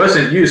it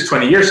wasn't used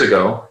 20 years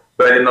ago,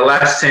 but in the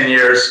last 10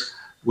 years,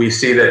 we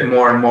see that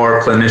more and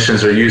more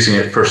clinicians are using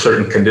it for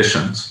certain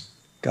conditions.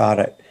 Got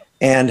it.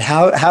 And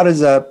how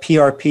does a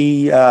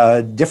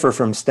PRP differ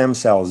from stem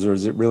cells, or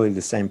is it really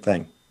the same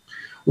thing?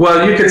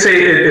 Well, you could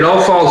say it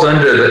all falls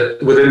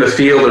within the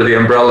field or the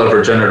umbrella of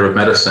regenerative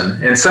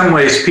medicine. In some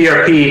ways,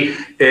 PRP,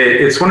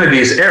 it's one of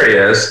these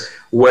areas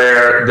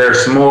where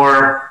there's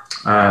more,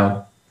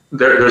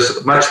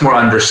 there's much more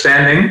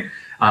understanding.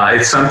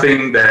 It's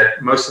something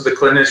that most of the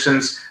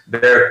clinicians,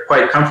 they're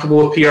quite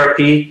comfortable with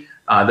PRP.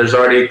 There's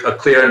already a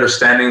clear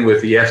understanding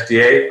with the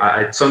FDA.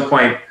 At some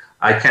point,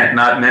 I can't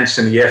not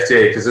mention the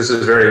FDA because this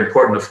is very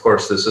important, of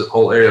course, this is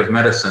whole area of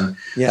medicine.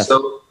 Yes.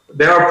 So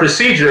there are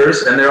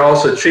procedures and there are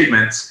also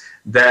treatments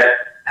that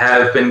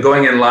have been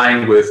going in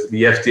line with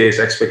the FDA's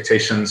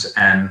expectations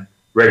and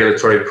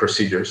regulatory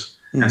procedures.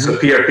 Mm-hmm. And so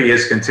PRP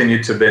has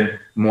continued to be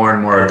more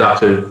and more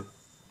adopted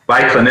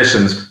by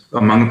clinicians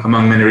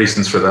among many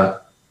reasons for that.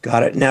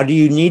 Got it. Now, do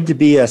you need to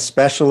be a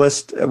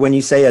specialist when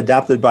you say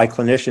adopted by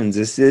clinicians?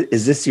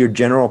 Is this your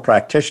general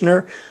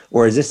practitioner,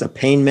 or is this a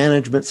pain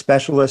management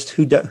specialist?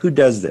 Who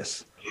does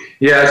this?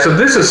 Yeah, so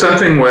this is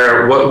something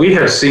where what we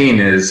have seen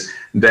is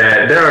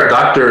that there are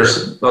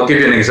doctors. I'll give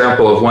you an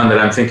example of one that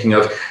I'm thinking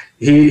of.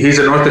 He's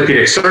an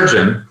orthopedic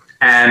surgeon,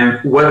 and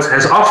what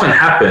has often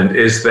happened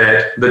is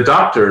that the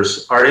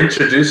doctors are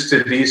introduced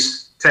to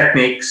these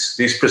techniques,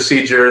 these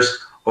procedures,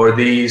 or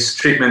these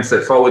treatments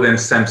that fall within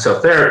stem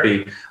cell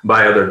therapy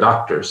by other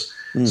doctors.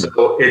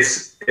 So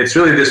it's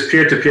really this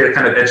peer-to-peer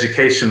kind of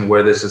education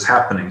where this is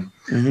happening.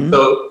 Mm-hmm.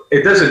 So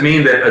it doesn't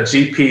mean that a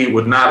GP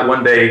would not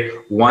one day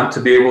want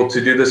to be able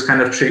to do this kind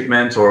of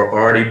treatment or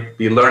already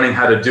be learning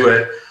how to do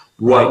it.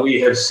 What we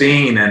have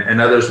seen,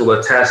 and others will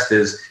attest,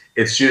 is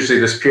it's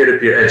usually this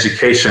peer-to-peer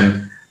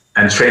education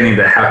and training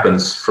that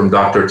happens from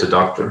doctor to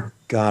doctor.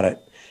 Got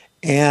it.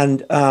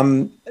 And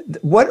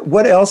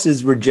what else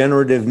is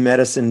regenerative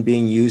medicine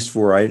being used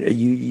for?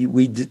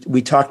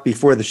 We talked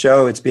before the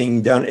show. It's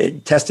being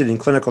tested in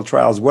clinical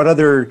trials. What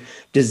other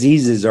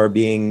diseases are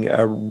being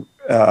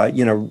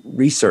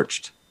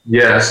researched?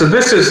 Yeah, so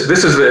this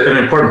is an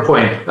important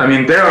point. I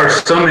mean, there are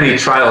so many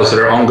trials that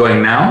are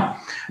ongoing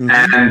now,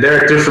 and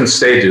they're at different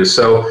stages.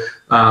 So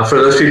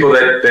for those people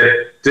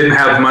that didn't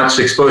have much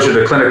exposure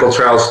to clinical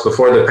trials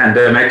before the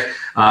pandemic,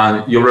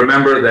 you'll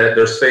remember that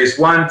there's phase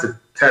 1 to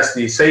test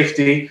the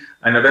safety,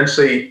 and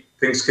eventually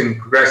things can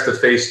progress to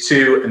phase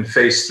 2 and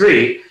phase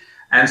 3.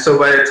 And so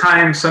by the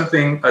time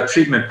a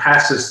treatment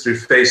passes through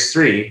phase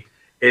 3,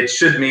 it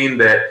should mean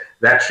that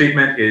that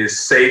treatment is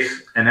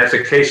safe and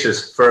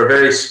efficacious for a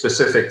very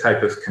specific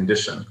type of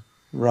condition.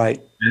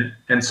 Right.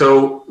 And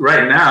so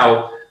right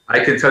now, I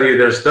can tell you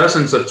there's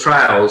dozens of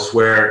trials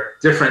where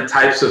different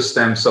types of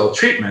stem cell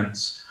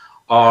treatments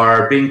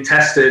are being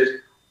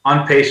tested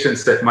on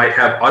patients that might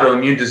have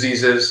autoimmune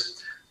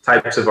diseases,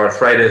 types of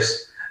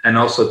arthritis, and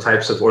also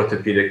types of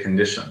orthopedic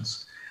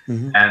conditions.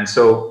 And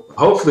so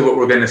hopefully what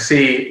we're going to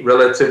see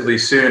relatively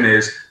soon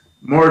is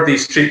more of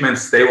these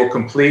treatments, they will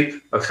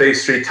complete a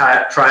phase 3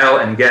 trial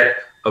and get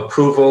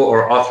approval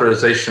or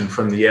authorization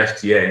from the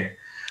FDA.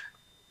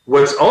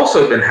 What's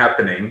also been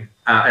happening,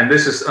 and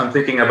this is, I'm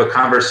thinking of a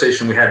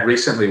conversation we had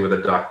recently with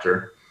a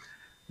doctor,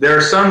 there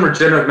are some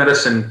regenerative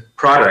medicine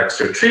products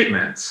or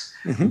treatments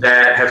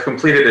that have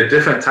completed a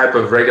different type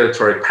of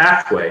regulatory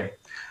pathway.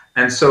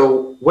 And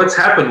so what's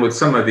happened with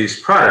some of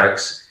these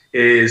products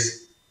is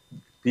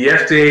the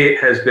FDA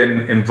has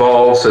been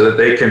involved so that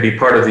they can be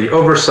part of the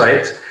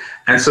oversight.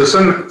 And so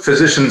some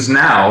physicians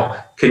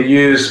now can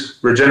use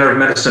regenerative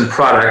medicine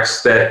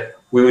products that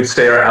we would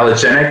say are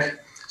allogenic.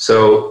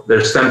 So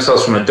there's stem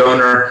cells from a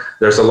donor.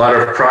 There's a lot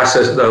of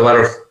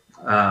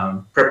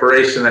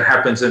preparation that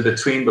happens in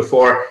between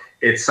before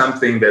it's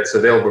something that's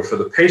available for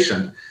the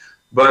patient.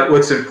 But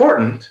what's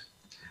important,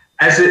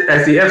 as the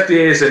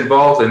FDA is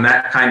involved in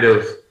that type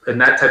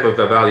of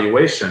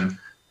evaluation,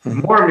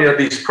 more of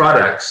these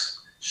products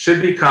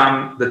should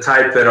become the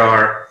type that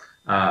are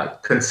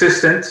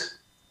consistent.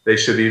 They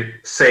should be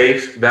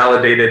safe,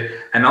 validated,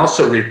 and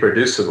also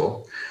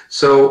reproducible.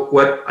 So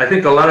what I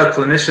think a lot of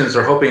clinicians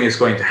are hoping is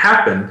going to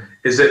happen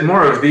is that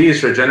more of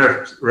these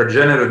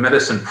regenerative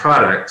medicine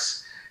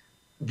products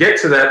get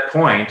to that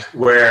point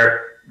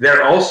where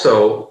they're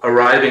also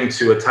arriving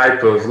to a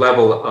type of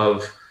level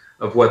of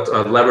what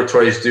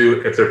laboratories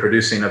do if they're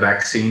producing a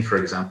vaccine, for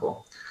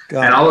example.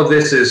 And all of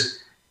this is,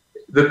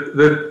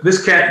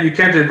 you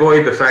can't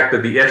avoid the fact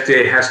that the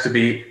FDA has to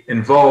be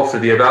involved for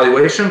the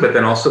evaluation, but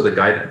then also the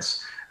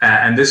guidance.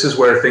 And this is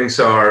where things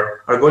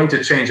are going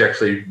to change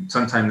actually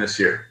sometime this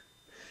year.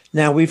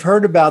 Now, we've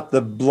heard about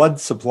the blood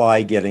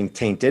supply getting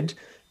tainted.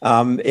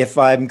 If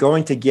I'm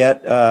going to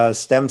get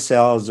stem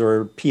cells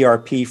or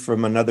PRP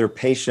from another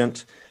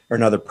patient or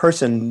another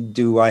person,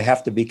 do I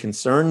have to be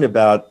concerned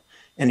about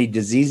any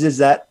diseases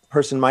that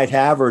person might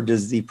have, or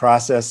does the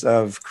process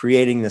of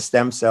creating the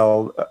stem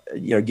cell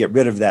get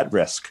rid of that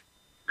risk?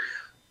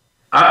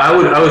 I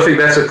would think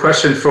that's a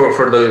question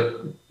for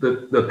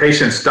the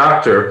patient's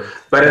doctor.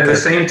 But at the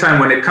same time,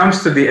 when it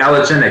comes to the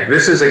allogenic,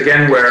 this is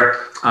again where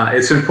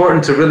it's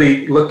important to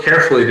really look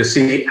carefully to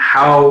see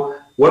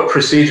what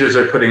procedures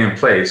are putting in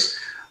place.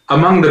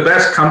 Among the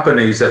best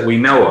companies that we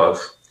know of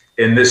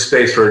in this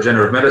space for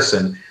regenerative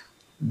medicine,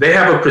 they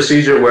have a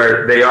procedure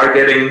where they are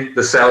getting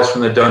the cells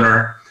from the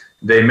donor.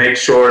 They make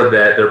sure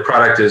that their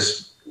product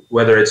is,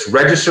 whether it's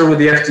registered with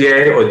the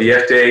FDA or the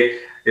FDA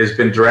has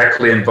been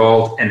directly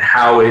involved in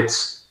how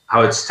it's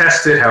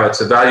tested, how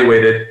it's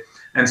evaluated.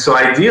 And so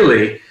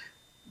ideally,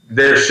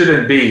 there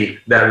shouldn't be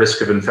that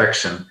risk of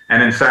infection.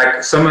 And in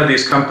fact, some of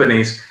these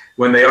companies,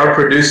 when they are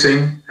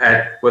producing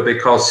at what they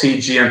call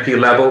cGMP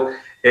level,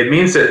 it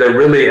means that they're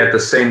really at the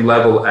same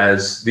level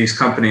as these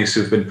companies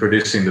who've been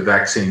producing the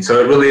vaccine.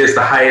 So it really is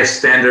the highest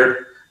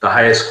standard, the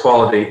highest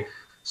quality,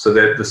 so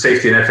that the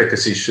safety and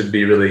efficacy should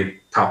be really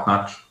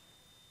top-notch.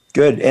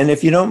 Good. And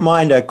if you don't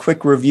mind a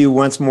quick review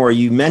once more,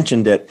 you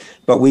mentioned it,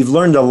 but we've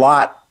learned a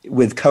lot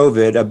with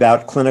COVID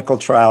about clinical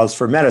trials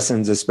for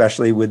medicines,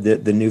 especially with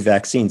the new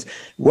vaccines.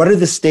 What are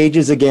the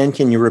stages again?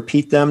 Can you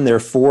repeat them? There are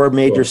 4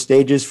 major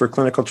stages for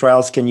clinical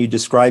trials. Can you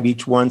describe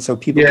each one so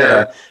people get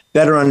a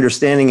better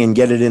understanding and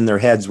get it in their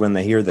heads when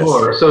they hear this?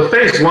 Sure. So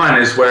phase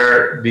 1 is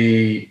where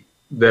the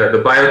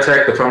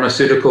biotech, the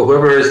pharmaceutical,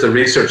 whoever is the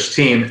research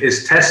team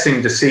is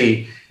testing to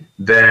see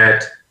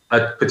that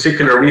a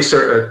particular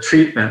research, a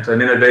treatment,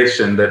 an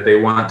innovation that they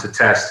want to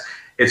test,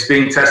 it's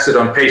being tested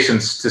on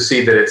patients to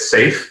see that it's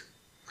safe.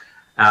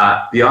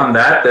 Beyond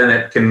that, then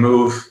it can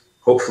move,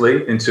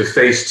 hopefully, into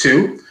phase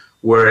 2,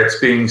 where it's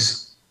being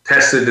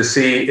tested to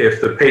see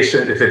if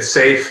it's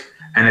safe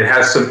and it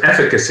has some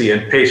efficacy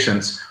in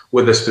patients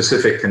with a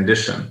specific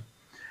condition.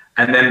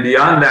 And then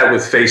beyond that,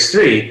 with phase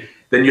 3,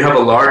 then you have a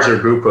larger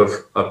group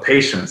of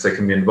patients that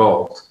can be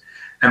involved.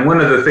 And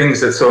one of the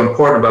things that's so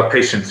important about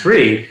patient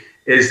 3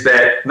 is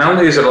that not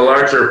only is it a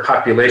larger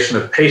population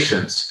of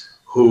patients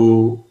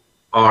who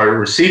are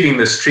receiving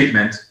this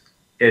treatment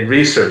in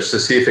research to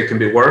see if it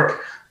can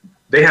work,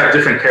 they have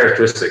different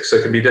characteristics, so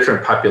it can be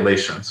different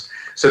populations.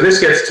 So this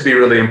gets to be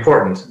really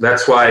important.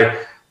 That's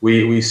why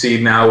we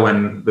see now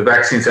when the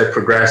vaccines have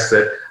progressed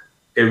that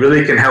it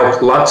really can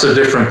help lots of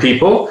different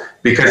people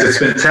because it's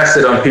been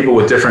tested on people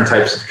with different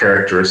types of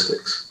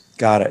characteristics.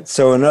 Got it.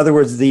 So in other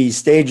words, the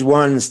stage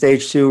 1 and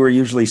stage 2 are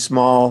usually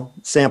small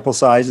sample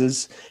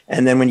sizes.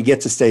 And then when you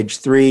get to stage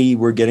 3,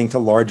 we're getting to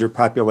larger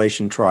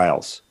population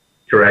trials.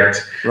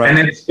 Correct. Right. And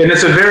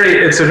it's a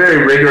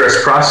very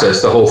rigorous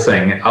process, the whole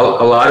thing. A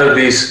lot of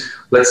these,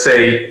 let's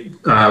say,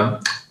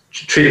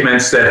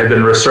 treatments that have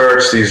been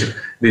researched,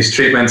 these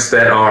treatments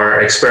that are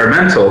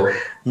experimental,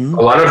 a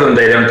lot of them,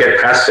 they don't get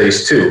past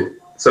phase 2.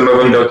 Some of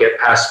them don't get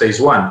past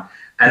phase 1.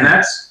 And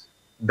that's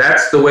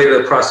the way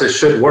the process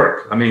should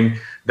work. I mean,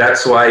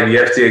 that's why the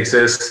FDA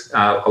exists.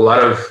 A lot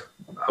of,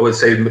 I would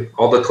say,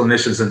 all the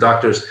clinicians and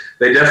doctors,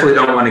 they definitely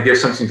don't want to give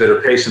something to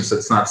their patients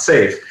that's not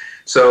safe.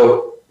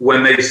 So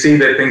when they see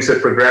that things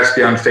have progressed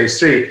beyond phase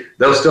 3,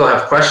 they'll still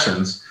have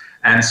questions.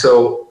 And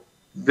so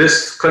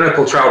this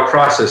clinical trial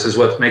process is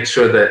what makes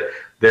sure that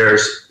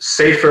there's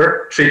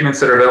safer treatments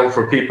that are available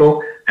for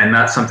people and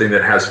not something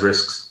that has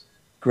risks.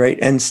 Great.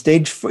 And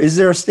is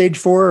there a stage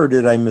 4, or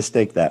did I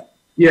mistake that?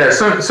 Yeah,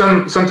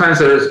 sometimes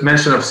there's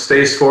mention of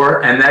stage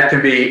 4, and that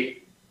can be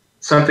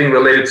something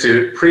related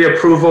to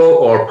pre-approval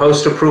or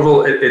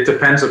post-approval. It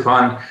depends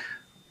upon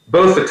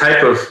both the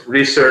type of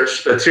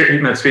research, the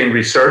treatment's being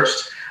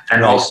researched,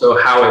 and also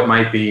how it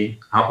might be,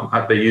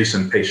 how they use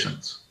in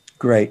patients.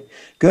 Great.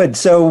 Good.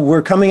 So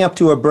we're coming up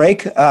to a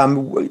break.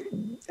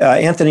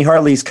 Anthony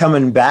Hartley's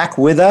coming back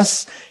with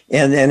us.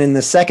 And in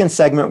the second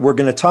segment, we're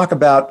going to talk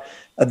about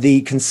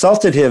the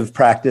consultative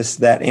practice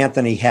that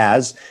Anthony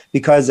has,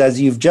 because as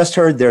you've just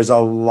heard, there's a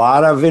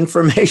lot of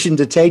information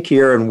to take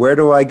here, and where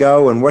do I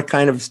go and what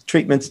kind of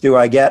treatments do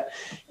I get?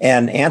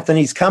 And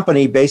Anthony's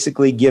company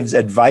basically gives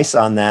advice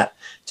on that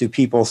to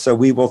people. So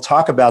we will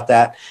talk about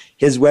that.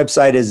 His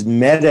website is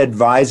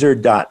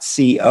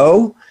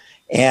medadvisor.co.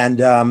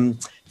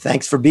 And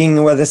thanks for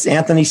being with us,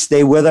 Anthony.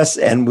 Stay with us,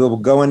 and we'll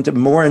go into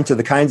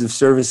the kinds of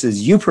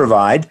services you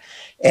provide.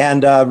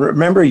 And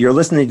remember, you're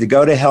listening to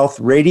Go to Health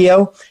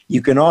Radio.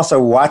 You can also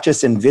watch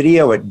us in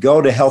video at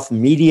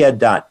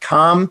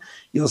gotohealthmedia.com.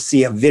 You'll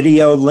see a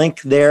video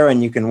link there,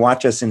 and you can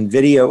watch us in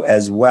video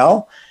as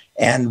well.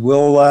 And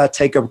we'll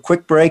take a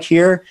quick break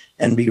here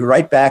and be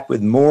right back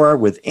with more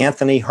with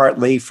Anthony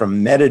Hartley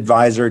from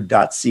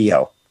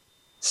medadvisor.co.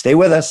 Stay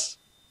with us.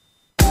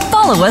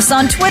 Follow us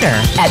on Twitter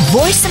at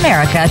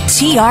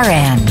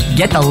VoiceAmericaTRN.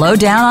 Get the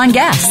lowdown on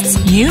guests,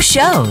 new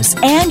shows,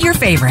 and your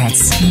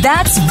favorites.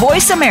 That's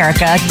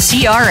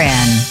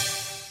VoiceAmericaTRN.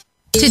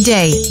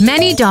 Today,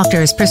 many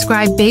doctors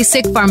prescribe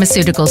basic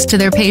pharmaceuticals to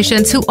their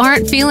patients who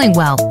aren't feeling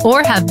well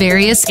or have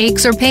various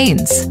aches or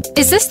pains.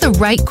 Is this the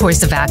right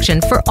course of action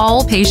for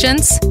all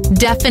patients?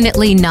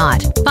 Definitely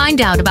not.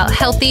 Find out about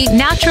healthy,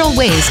 natural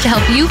ways to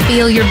help you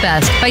feel your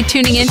best by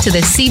tuning into the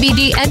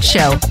CBD Ed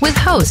Show with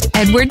host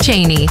Edward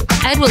Cheney.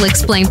 Ed will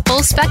explain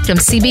full-spectrum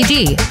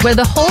CBD, where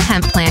the whole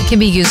hemp plant can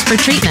be used for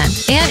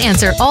treatment, and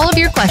answer all of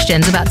your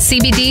questions about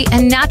CBD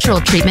and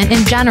natural treatment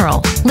in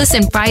general.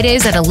 Listen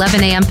Fridays at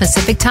 11 a.m.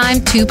 Pacific Time,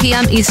 2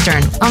 p.m.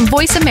 Eastern on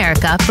Voice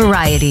America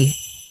Variety.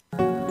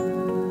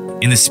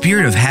 In the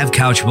spirit of Have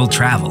Couch Will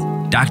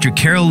Travel, Dr.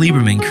 Carol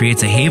Lieberman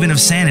creates a haven of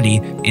sanity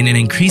in an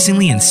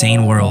increasingly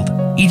insane world.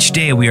 Each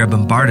day we are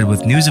bombarded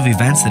with news of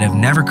events that have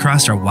never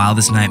crossed our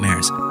wildest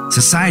nightmares.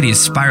 Society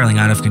is spiraling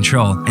out of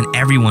control and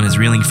everyone is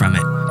reeling from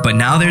it. But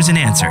now there's an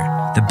answer.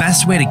 The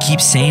best way to keep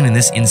sane in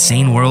this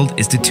insane world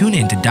is to tune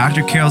in to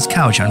Dr. Carol's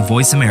Couch on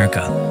Voice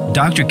America.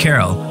 Dr.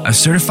 Carol, a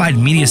certified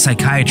media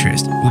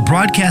psychiatrist, will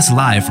broadcast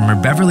live from her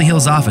Beverly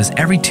Hills office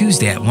every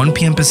Tuesday at 1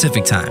 p.m.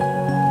 Pacific Time.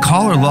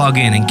 Call or log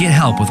in and get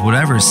help with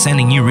whatever is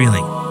sending you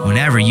reeling,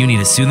 whenever you need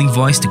a soothing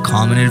voice to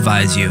calm and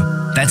advise you.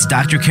 That's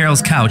Dr.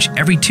 Carol's Couch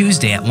every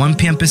Tuesday at 1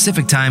 p.m.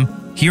 Pacific Time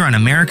here on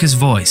America's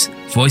Voice,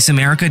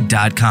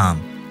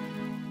 voiceamerica.com.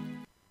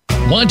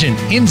 Want an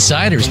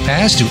insider's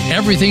pass to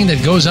everything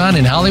that goes on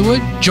in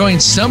Hollywood? Join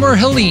Summer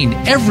Helene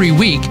every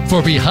week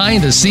for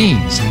Behind the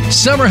Scenes.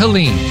 Summer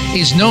Helene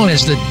is known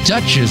as the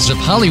Duchess of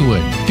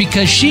Hollywood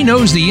because she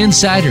knows the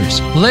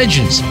insiders,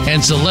 legends,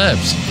 and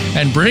celebs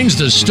and brings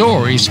the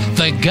stories,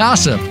 the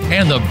gossip,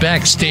 and the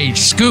backstage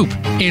scoop.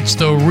 It's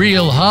the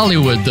real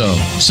Hollywood, though,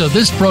 so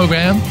this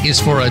program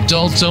is for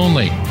adults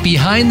only.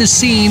 Behind the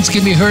Scenes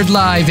can be heard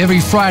live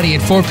every Friday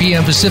at 4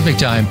 p.m. Pacific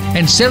Time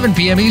and 7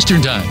 p.m.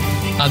 Eastern Time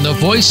on the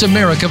Voice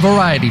America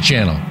Variety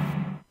Channel.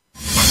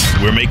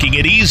 We're making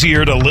it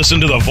easier to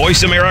listen to the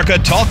Voice America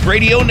Talk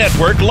Radio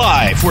Network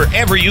live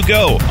wherever you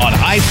go on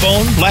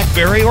iPhone,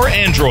 BlackBerry, or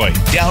Android.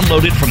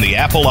 Download it from the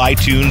Apple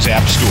iTunes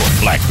App Store,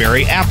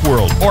 BlackBerry App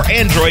World, or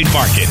Android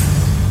Market.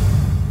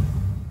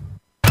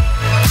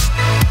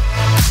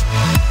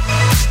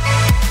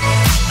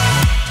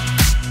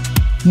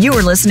 You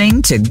are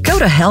listening to Go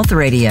to Health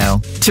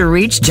Radio. To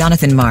reach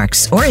Jonathan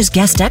Marks or his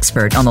guest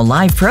expert on the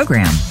live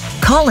program,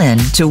 call in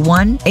to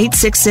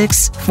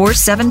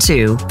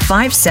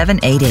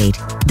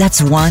 1-866-472-5788. That's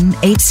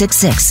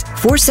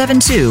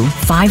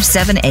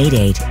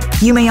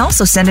 1-866-472-5788. You may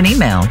also send an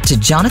email to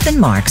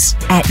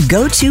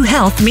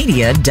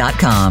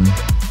jonathanmarks@gotohealthmedia.com.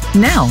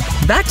 Now,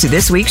 back to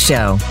this week's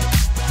show.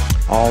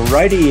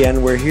 Alrighty,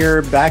 and we're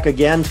here back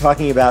again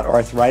talking about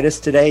arthritis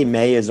today.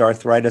 May is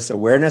Arthritis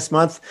Awareness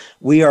Month.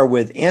 We are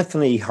with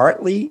Anthony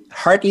Hartley,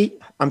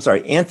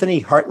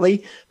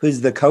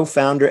 who's the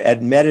co-founder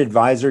at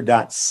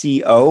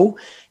medadvisor.co.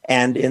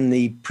 And in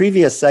the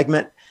previous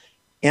segment,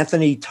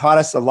 Anthony taught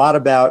us a lot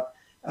about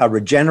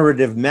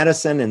regenerative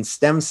medicine and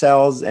stem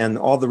cells and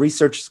all the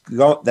research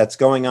that's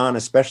going on,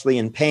 especially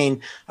in pain.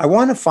 I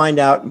want to find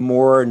out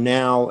more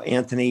now,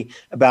 Anthony,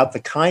 about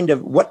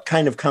what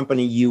kind of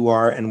company you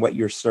are and what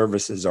your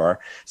services are.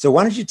 So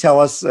why don't you tell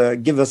us,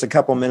 give us a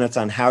couple minutes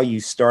on how you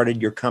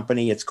started your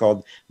company. It's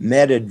called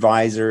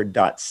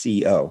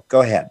medadvisor.co.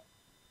 Go ahead.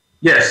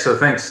 Yes, so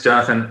thanks,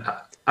 Jonathan.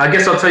 I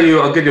guess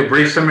I'll give you a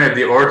brief summary of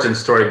the origin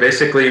story.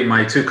 Basically,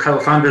 my two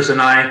co-founders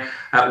and I,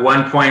 at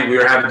one point, we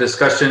were having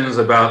discussions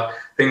about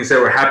things that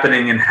were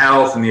happening in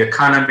health and the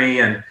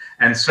economy, and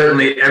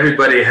certainly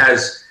everybody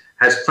has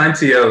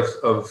plenty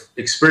of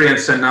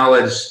experience and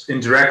knowledge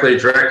indirectly,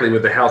 directly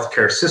with the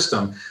healthcare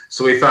system.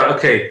 So we thought,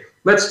 okay,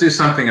 let's do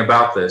something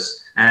about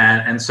this.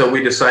 And so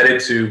we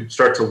decided to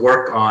start to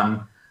work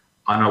on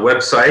a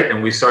website,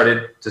 and we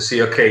started to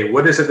see, okay,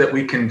 what is it that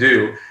we can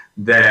do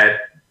that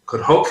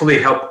could hopefully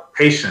help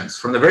patients?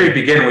 From the very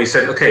beginning, we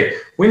said, okay,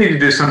 we need to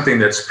do something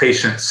that's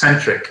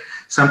patient-centric,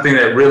 something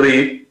that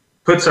really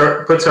we put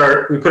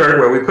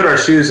our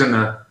shoes in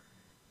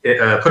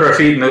put our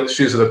feet in the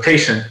shoes of the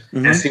patient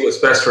and see what's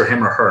best for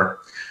him or her.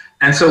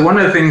 And so one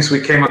of the things we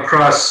came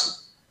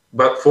across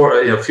a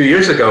few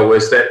years ago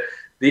was that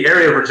the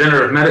area of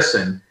regenerative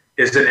medicine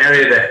is an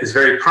area that is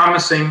very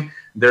promising.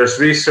 There's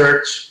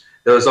research.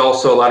 There's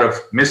also a lot of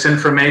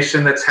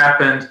misinformation that's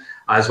happened,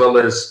 as well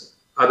as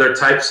other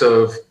types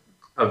of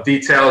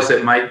details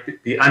that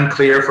might be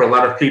unclear for a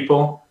lot of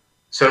people.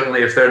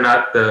 Certainly if they're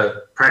not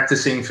the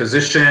practicing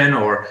physician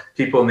or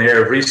people in the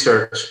area of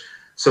research.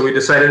 So we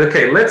decided,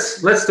 okay,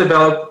 let's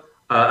develop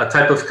a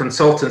type of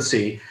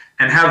consultancy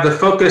and have the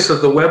focus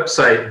of the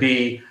website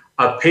be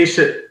a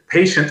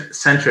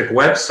patient-centric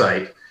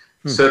website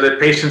so that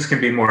patients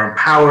can be more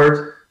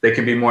empowered, they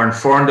can be more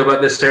informed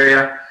about this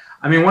area.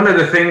 I mean, one of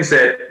the things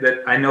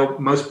that I know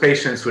most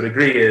patients would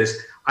agree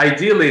is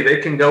ideally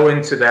they can go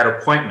into that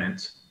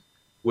appointment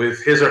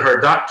with his or her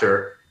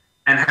doctor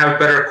and have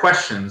better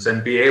questions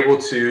and be able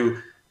to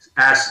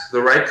ask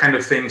the right kind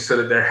of things so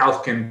that their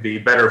health can be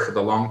better for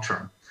the long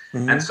term.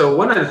 And so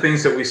one of the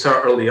things that we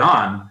saw early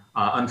on,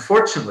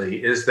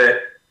 unfortunately, is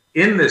that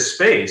in this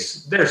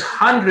space, there's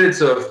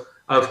hundreds of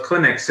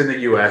clinics in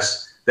the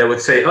US that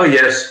would say, oh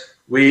yes,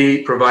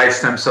 we provide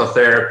stem cell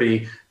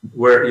therapy,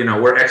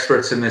 we're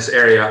experts in this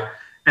area.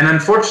 And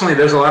unfortunately,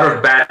 there's a lot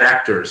of bad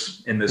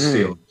actors in this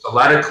field. There's a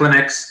lot of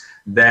clinics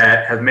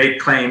that have made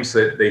claims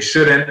that they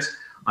shouldn't.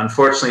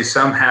 Unfortunately,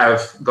 some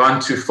have gone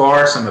too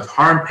far, some have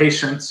harmed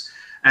patients.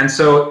 And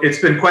so it's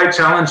been quite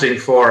challenging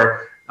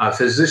for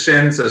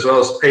physicians as well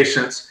as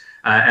patients,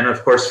 and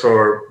of course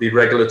for the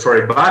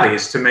regulatory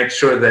bodies to make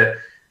sure that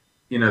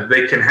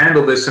they can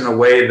handle this in a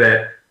way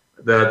that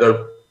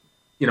the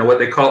what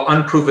they call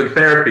unproven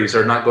therapies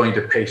are not going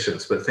to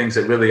patients, but things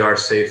that really are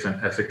safe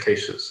and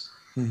efficacious.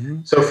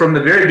 So from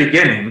the very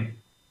beginning,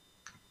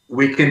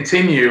 we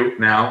continue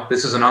now,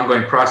 this is an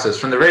ongoing process.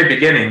 From the very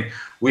beginning,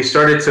 we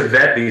started to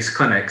vet these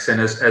clinics and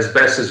as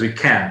best as we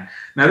can.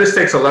 Now, this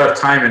takes a lot of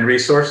time and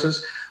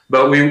resources,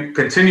 but we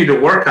continue to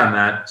work on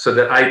that so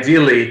that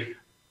ideally,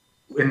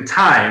 in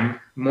time,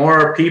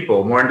 more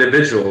people, more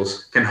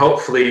individuals can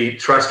hopefully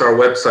trust our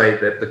website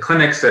that the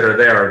clinics that are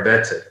there are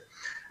vetted.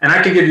 And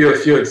I can give you a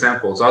few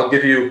examples. I'll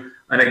give you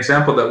an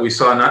example that we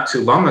saw not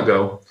too long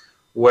ago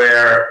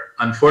where,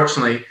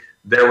 unfortunately,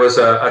 there was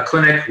a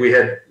clinic, we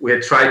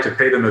had tried to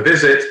pay them a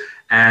visit,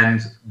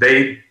 and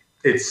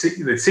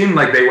it seemed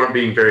like they weren't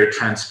being very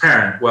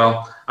transparent.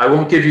 Well, I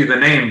won't give you the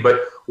name,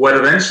 but what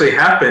eventually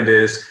happened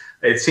is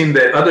it seemed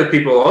that other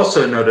people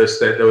also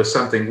noticed that there was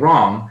something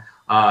wrong,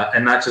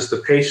 and not just the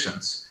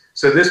patients.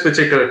 So this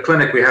particular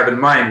clinic we have in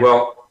mind,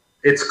 well,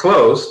 it's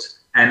closed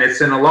and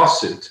it's in a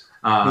lawsuit.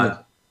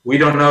 We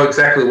don't know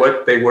exactly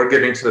what they were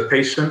giving to the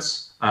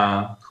patients.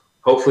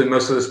 Hopefully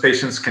most of those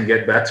patients can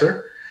get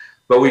better.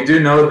 But we do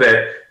know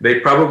that they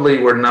probably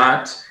were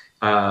not,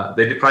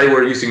 they probably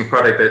were using a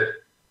product that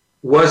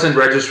wasn't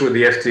registered with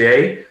the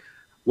FDA.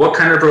 What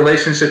kind of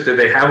relationship did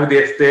they have with the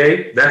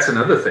FDA? That's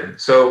another thing.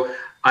 So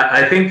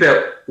I think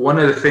that one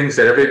of the things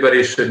that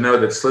everybody should know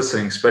that's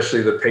listening,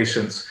 especially the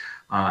patients,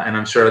 and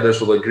I'm sure others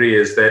will agree,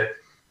 is that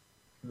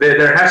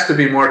there has to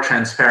be more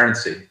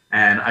transparency.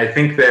 And I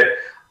think that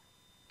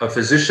a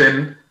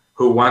physician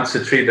who wants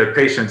to treat their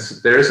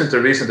patients, there isn't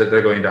a reason that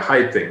they're going to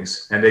hide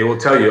things. And they will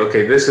tell you,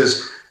 okay, this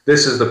is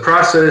the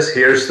process,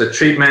 here's the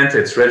treatment,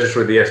 it's registered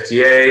with the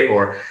FDA,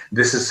 or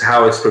this is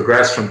how it's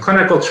progressed from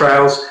clinical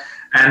trials.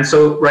 And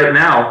so right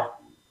now,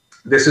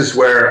 this is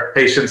where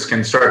patients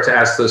can start to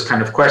ask those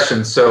kind of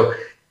questions. So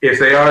if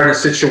they are in a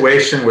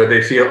situation where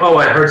they feel, oh,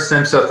 I heard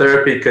stem cell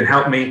therapy can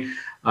help me,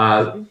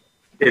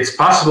 it's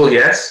possible,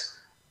 yes,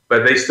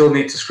 but they still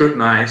need to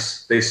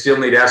scrutinize, they still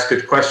need to ask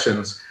good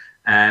questions,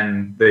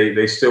 and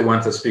they still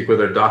want to speak with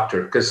their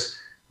doctor, because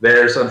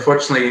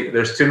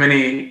there's too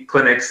many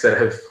clinics that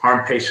have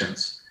harmed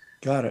patients.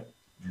 Got it.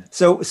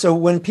 So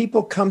when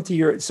people come to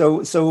your,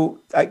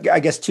 I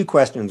guess two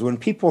questions. When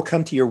people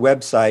come to your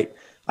website,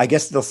 I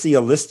guess they'll see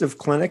a list of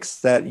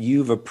clinics that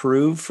you've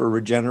approved for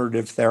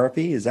regenerative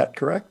therapy. Is that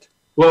correct?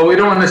 Well, we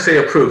don't want to say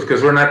approved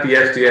because we're not the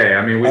FDA.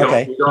 I mean, we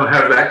don't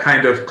have that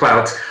kind of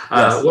clout.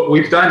 Yes. What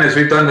we've done is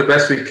we've done the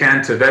best we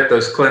can to vet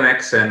those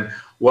clinics, and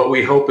what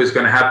we hope is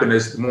going to happen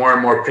is more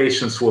and more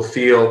patients will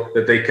feel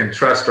that they can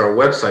trust our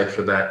website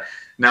for that.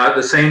 Now, at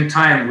the same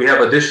time, we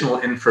have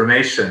additional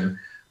information,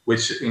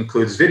 which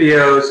includes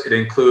videos. It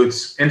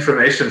includes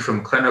information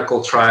from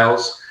clinical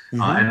trials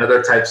and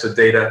other types of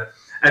data.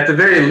 At the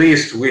very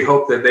least, we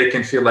hope that they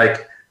can feel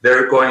like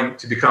they're going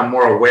to become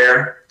more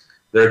aware.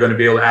 They're going to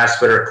be able to ask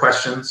better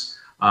questions.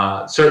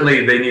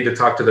 Certainly, they need to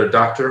talk to their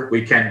doctor.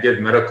 We can't give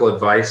medical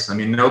advice. I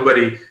mean,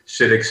 nobody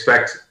should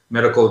expect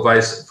medical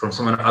advice from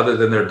someone other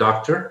than their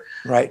doctor.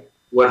 Right.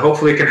 What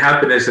hopefully can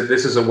happen is that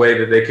this is a way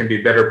that they can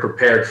be better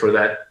prepared for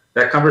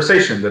that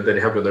conversation that they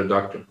have with their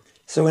doctor.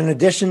 So in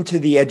addition to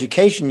the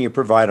education you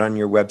provide on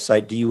your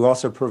website, do you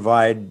also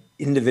provide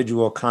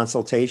individual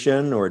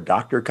consultation or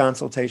doctor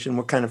consultation?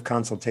 What kind of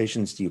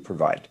consultations do you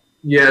provide?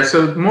 Yeah,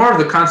 so more of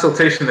the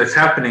consultation that's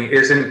happening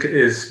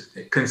is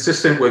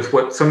consistent with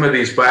what some of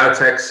these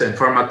biotechs and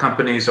pharma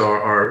companies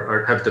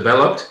have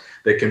developed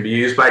that can be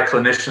used by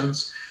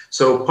clinicians.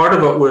 So part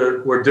of what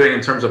we're doing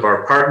in terms of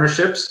our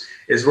partnerships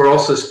is we're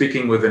also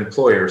speaking with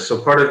employers.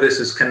 So part of this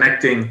is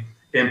connecting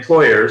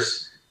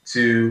employers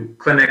to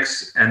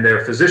clinics and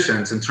their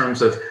physicians in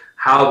terms of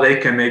how they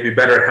can maybe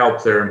better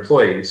help their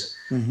employees.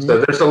 Mm-hmm. So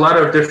there's a lot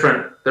of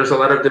different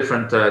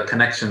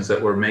connections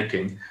that we're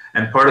making,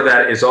 and part of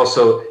that is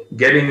also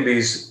getting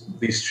these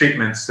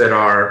treatments that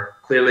are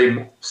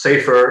clearly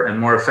safer and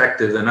more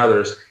effective than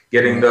others,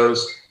 getting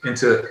those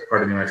into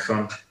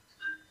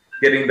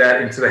getting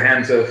that into the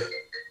hands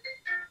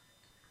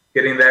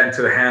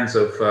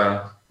of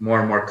more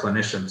and more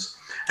clinicians.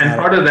 And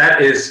part of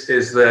that is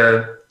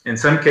in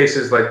some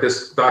cases, like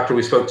this doctor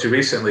we spoke to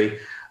recently,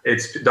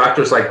 it's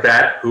doctors like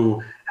that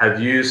who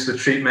have used the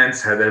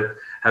treatments, have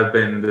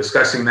been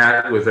discussing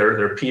that with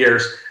their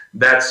peers.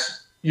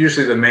 That's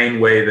usually the main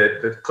way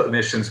that the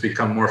clinicians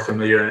become more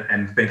familiar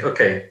and think,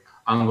 okay,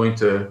 I'm going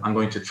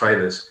to try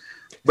this.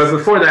 But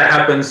before that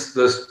happens,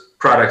 those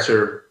products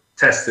are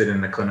tested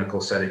in a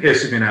clinical setting.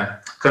 In a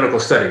clinical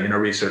study, in a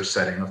research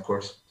setting, of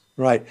course.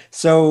 Right.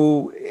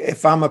 So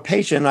if I'm a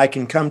patient, I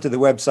can come to the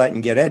website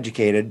and get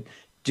educated.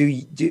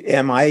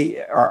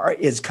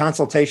 Is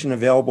consultation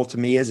available to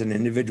me as an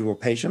individual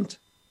patient?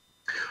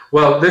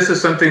 Well, this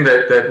is something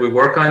that we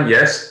work on,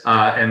 yes.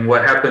 And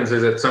what happens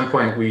is at some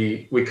point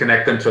we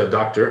connect them to a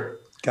doctor.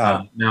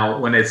 Now,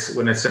 when it's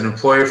an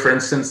employer, for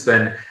instance,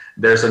 then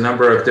there's a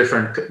number of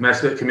different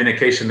methods of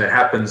communication that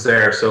happens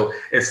there. So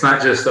it's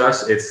not just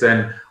us; it's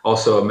then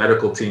also a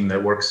medical team that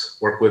work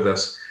with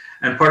us.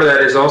 And part of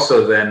that is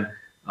also then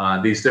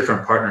these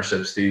different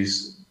partnerships,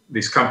 these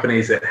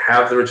companies that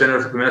have the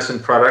regenerative medicine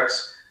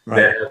products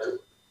that have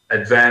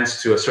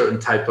advanced to a certain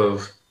type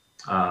of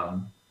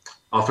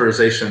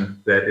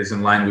authorization that is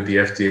in line with the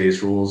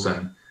FDA's rules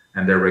and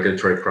their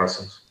regulatory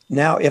process.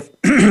 Now, if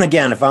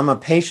I'm a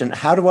patient,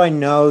 how do I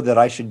know that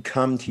I should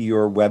come to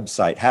your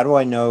website? How do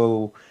I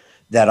know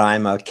that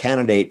I'm a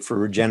candidate for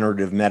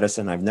regenerative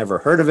medicine? I've never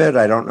heard of it.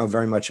 I don't know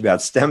very much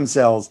about stem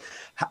cells.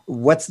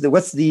 What I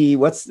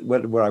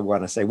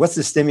want to say? What's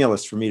the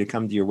stimulus for me to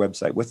come to your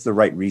website? What's the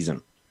right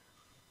reason?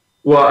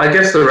 Well, I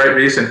guess the right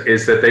reason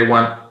is that they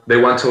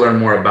want to learn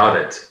more about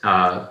it.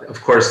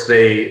 Of course,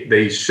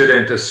 they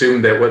shouldn't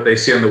assume that what they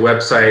see on the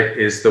website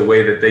is the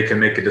way that they can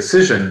make a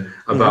decision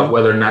about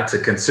whether or not to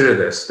consider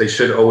this. They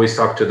should always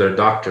talk to their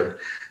doctor.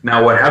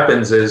 Now, what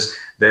happens is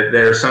that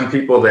there are some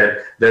people that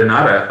they're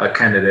not a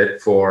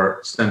candidate for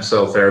stem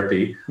cell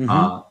therapy,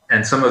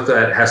 and some of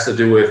that has to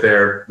do with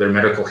their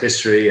medical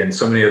history and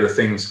so many other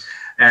things.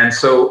 And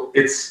so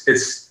it's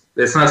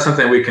not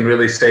something we can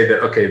really say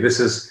that, okay, this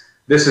is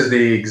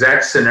the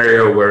exact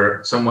scenario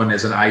where someone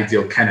is an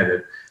ideal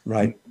candidate.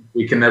 Right.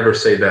 We can never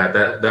say that.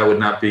 That would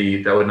not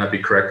be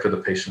correct for the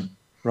patient.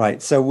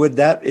 Right. So would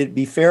it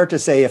be fair to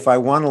say if I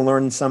want to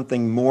learn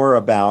something more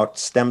about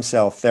stem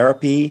cell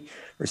therapy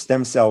or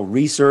stem cell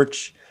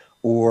research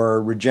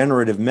or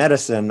regenerative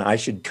medicine, I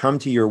should come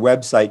to your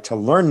website to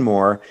learn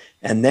more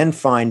and then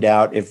find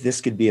out if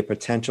this could be a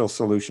potential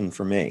solution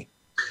for me?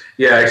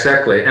 Yeah,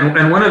 exactly.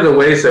 And one of the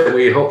ways that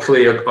we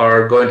hopefully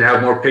are going to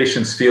have more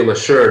patients feel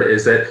assured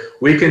is that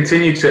we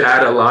continue to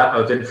add a lot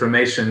of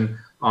information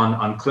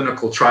on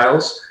clinical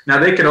trials. Now,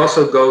 they can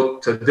also go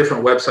to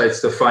different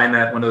websites to find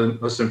that. One of the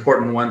most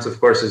important ones, of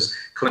course, is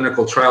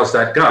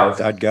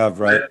clinicaltrials.gov.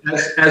 Right.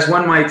 As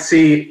one might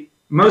see,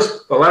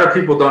 a lot of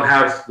people don't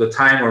have the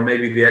time or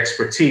maybe the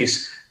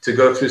expertise to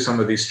go through some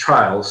of these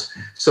trials.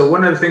 So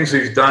one of the things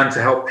we've done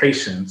to help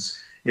patients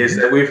is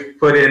that we've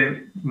put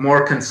in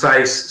more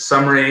concise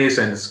summaries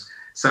and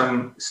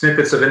some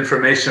snippets of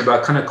information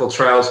about clinical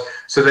trials,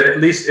 so that at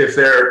least if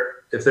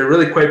they're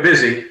really quite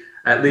busy,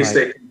 at least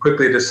they can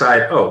quickly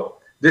decide, oh,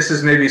 this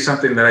is maybe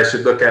something that I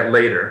should look at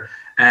later.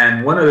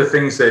 And one of the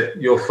things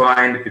that you'll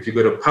find if you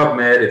go to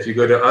PubMed, if you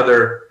go to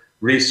other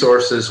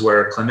resources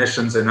where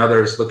clinicians and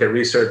others look at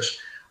research,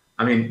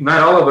 I mean,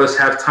 not all of us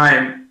have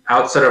time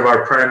outside of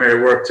our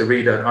primary work to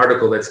read an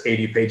article that's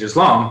 80 pages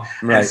long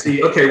and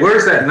see, okay,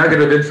 where's that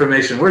nugget of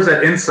information? Where's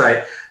that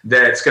insight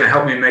that's going to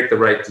help me make the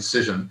right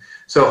decision?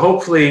 So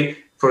hopefully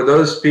for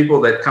those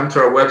people that come to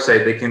our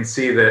website, they can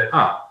see that,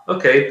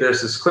 okay,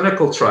 there's this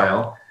clinical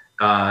trial.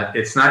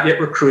 It's not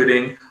yet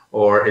recruiting,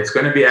 or it's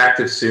going to be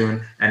active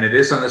soon, and it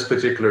is on this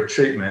particular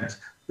treatment.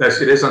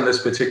 It is on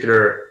this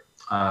particular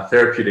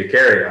therapeutic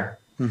area.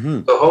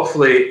 Mm-hmm. So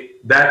hopefully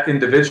that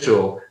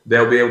individual,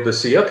 they'll be able to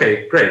see,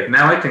 okay, great.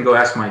 Now I can go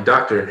ask my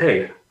doctor,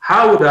 hey,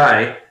 how would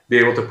I be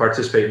able to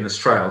participate in this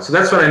trial? So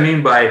that's what I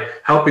mean by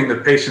helping the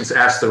patients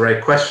ask the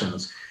right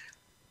questions.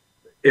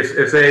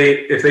 If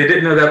they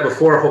didn't know that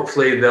before,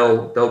 hopefully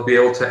they'll be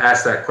able to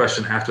ask that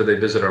question after they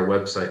visit our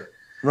website.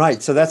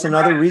 Right. So that's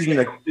another reason.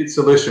 A complete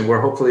solution.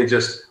 We're hopefully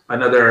just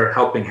another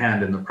helping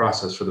hand in the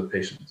process for the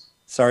patients.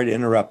 Sorry to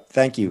interrupt.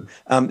 Thank you.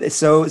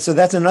 So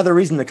that's another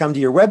reason to come to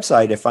your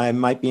website. If I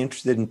might be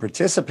interested in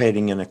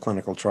participating in a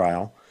clinical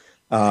trial,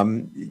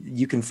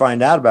 you can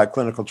find out about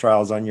clinical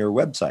trials on your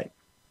website.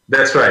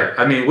 That's right.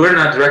 I mean, we're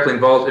not directly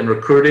involved in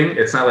recruiting.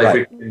 It's not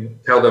like we can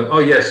tell them, oh,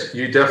 yes,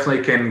 you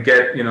definitely can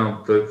get,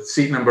 the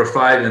seat number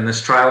 5 in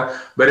this trial.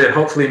 But it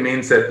hopefully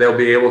means that they'll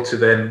be able to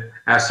then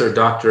ask their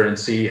doctor and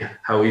see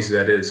how easy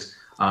that is,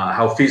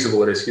 how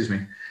feasible it is, excuse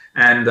me.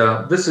 And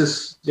this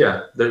is,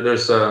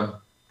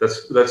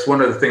 that's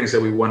one of the things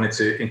that we wanted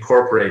to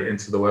incorporate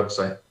into the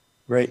website.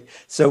 Great.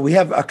 So we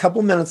have a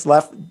couple minutes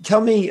left. Tell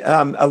me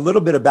a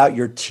little bit about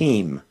your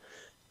team.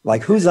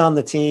 Like, who's on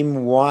the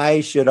team? Why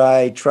should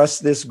I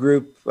trust this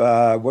group?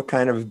 What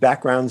kind of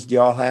backgrounds do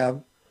y'all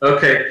have?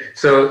 Okay.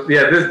 So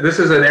this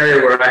is an area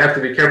where I have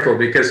to be careful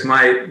because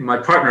my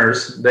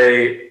partners,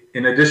 they,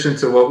 in addition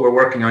to what we're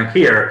working on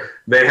here,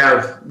 they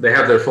have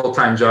their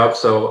full-time jobs.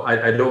 So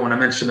I don't want to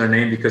mention their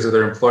name because of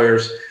their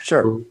employers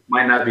who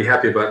might not be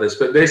happy about this.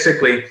 But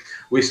basically,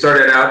 we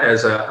started out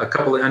as a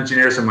couple of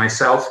engineers and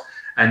myself,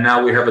 and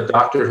now we have a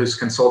doctor who's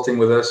consulting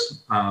with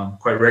us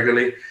quite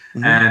regularly.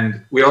 Mm-hmm.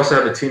 And we also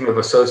have a team of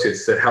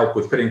associates that help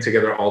with putting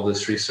together all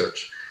this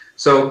research.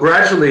 So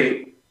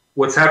gradually,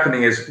 what's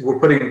happening is we're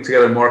putting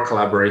together more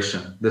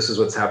collaboration. This is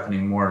what's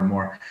happening more and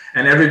more.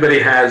 And everybody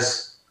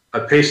has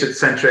a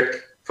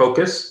patient-centric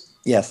focus.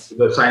 Yes.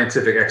 The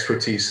scientific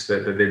expertise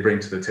that they bring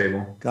to the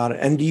table. Got it.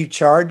 And do you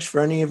charge for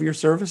any of your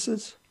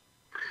services?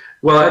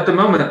 Well, at the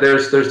moment,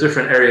 there's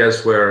different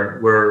areas where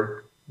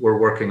we're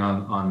working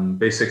on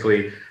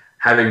basically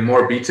having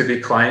more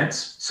B2B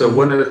clients. So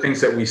one of the things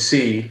that we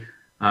see,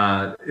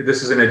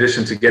 this is in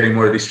addition to getting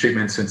more of these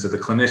treatments into the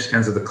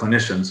hands of the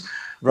clinicians.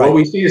 Right. What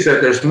we see is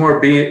that there's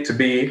more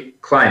B2B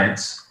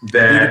clients.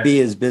 That B2B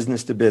is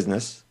business to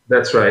business.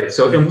 That's right.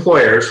 So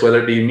employers,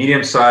 whether it be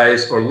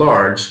medium-sized or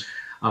large,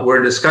 we're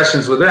in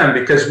discussions with them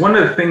because one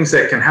of the things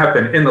that can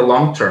happen in the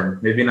long term,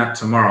 maybe not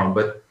tomorrow,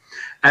 but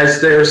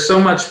as there's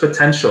so much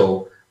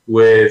potential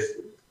with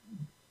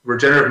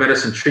regenerative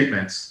medicine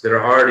treatments that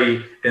are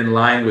already in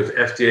line with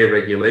FDA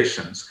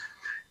regulations,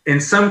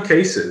 in some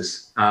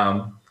cases,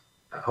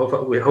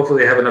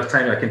 hopefully I have enough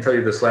time, I can tell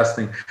you this last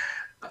thing.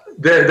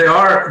 There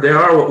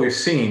are what we've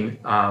seen,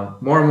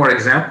 more and more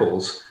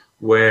examples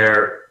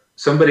where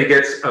somebody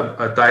gets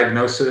a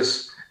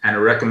diagnosis and a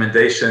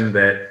recommendation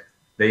that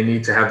they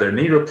need to have their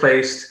knee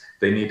replaced,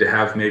 they need to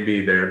have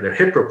maybe their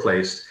hip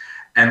replaced.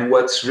 And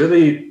what's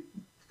really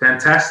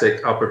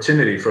fantastic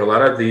opportunity for a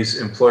lot of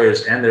these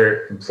employers and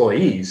their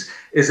employees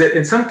is that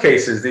in some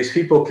cases, these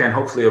people can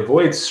hopefully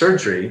avoid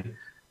surgery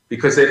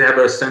because they'd have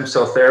a stem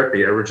cell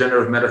therapy, a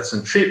regenerative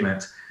medicine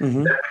treatment that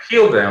would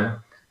heal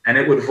them, and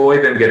it would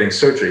avoid them getting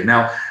surgery.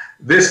 Now,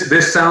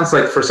 this sounds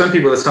like, for some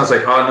people, it sounds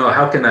like, oh no,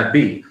 how can that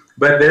be?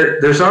 But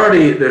there's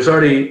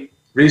already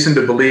reason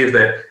to believe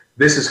that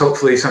this is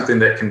hopefully something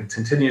that can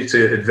continue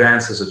to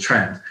advance as a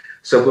trend.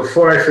 So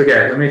before I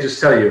forget, let me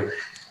just tell you,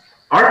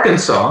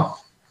 Arkansas,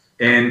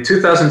 in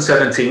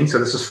 2017, so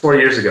this is 4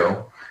 years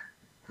ago,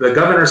 the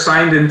governor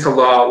signed into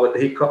law what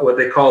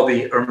they call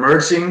the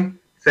Emerging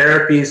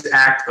Therapies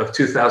Act of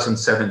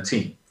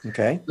 2017.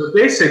 Okay. So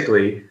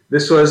basically,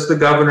 this was the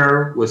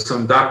governor with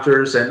some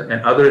doctors and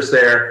others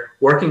there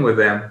working with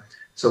them.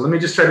 So let me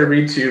just try to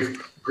read to you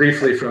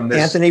briefly from this.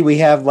 Anthony, we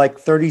have like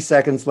 30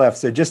 seconds left,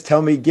 so just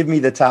give me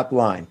the top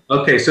line.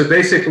 Okay, so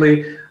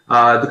basically,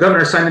 the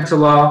governor signed into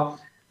law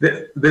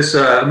this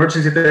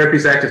Emergency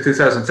Therapies Act of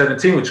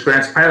 2017, which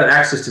grants pilot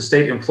access to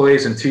state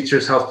employees and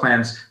teachers' health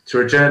plans to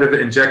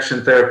regenerative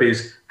injection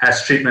therapies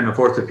as treatment of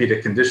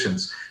orthopedic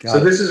conditions. So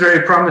this is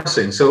very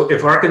promising. So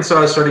if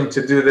Arkansas is starting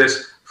to do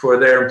this for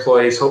their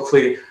employees,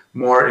 hopefully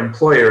more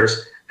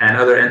employers and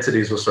other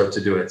entities will start to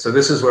do it. So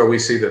this is where we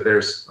see that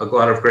there's a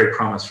lot of great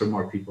promise for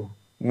more people.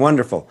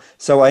 Wonderful.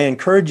 So I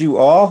encourage you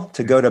all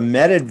to go to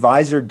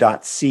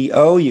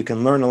medadvisor.co. You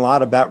can learn a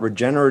lot about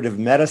regenerative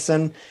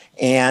medicine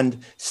and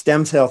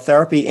stem cell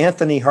therapy.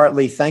 Anthony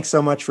Hartley, thanks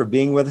so much for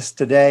being with us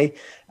today.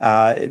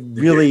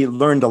 Really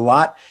learned a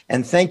lot.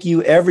 And thank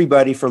you,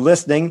 everybody, for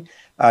listening.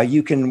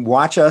 You can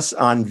watch us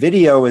on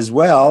video as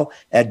well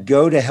at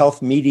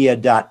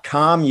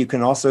gotohealthmedia.com. You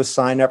can also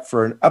sign up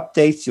for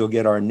updates. You'll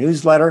get our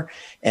newsletter.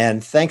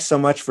 And thanks so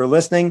much for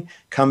listening.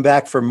 Come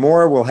back for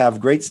more. We'll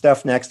have great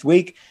stuff next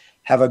week.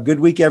 Have a good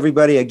week,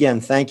 everybody.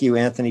 Again, thank you,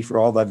 Anthony, for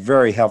all that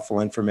very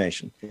helpful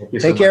information.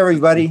 Take care,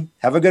 everybody.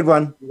 Have a good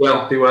one.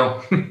 Be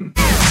well.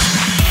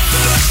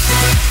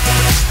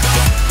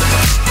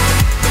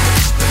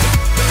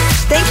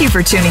 Thank you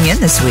for tuning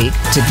in this week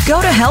to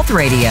Go to Health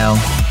Radio.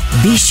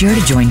 Be sure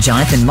to join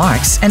Jonathan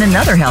Marks and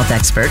another health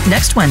expert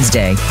next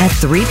Wednesday at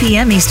 3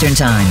 p.m. Eastern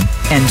Time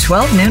and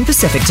 12 noon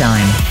Pacific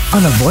Time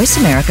on the Voice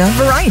America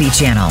Variety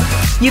Channel.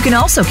 You can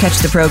also catch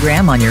the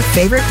program on your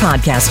favorite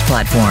podcast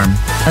platform.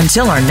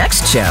 Until our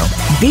next show,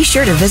 be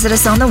sure to visit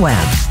us on the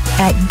web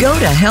at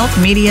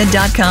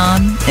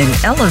gotohealthmedia.com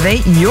and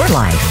elevate your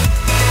life.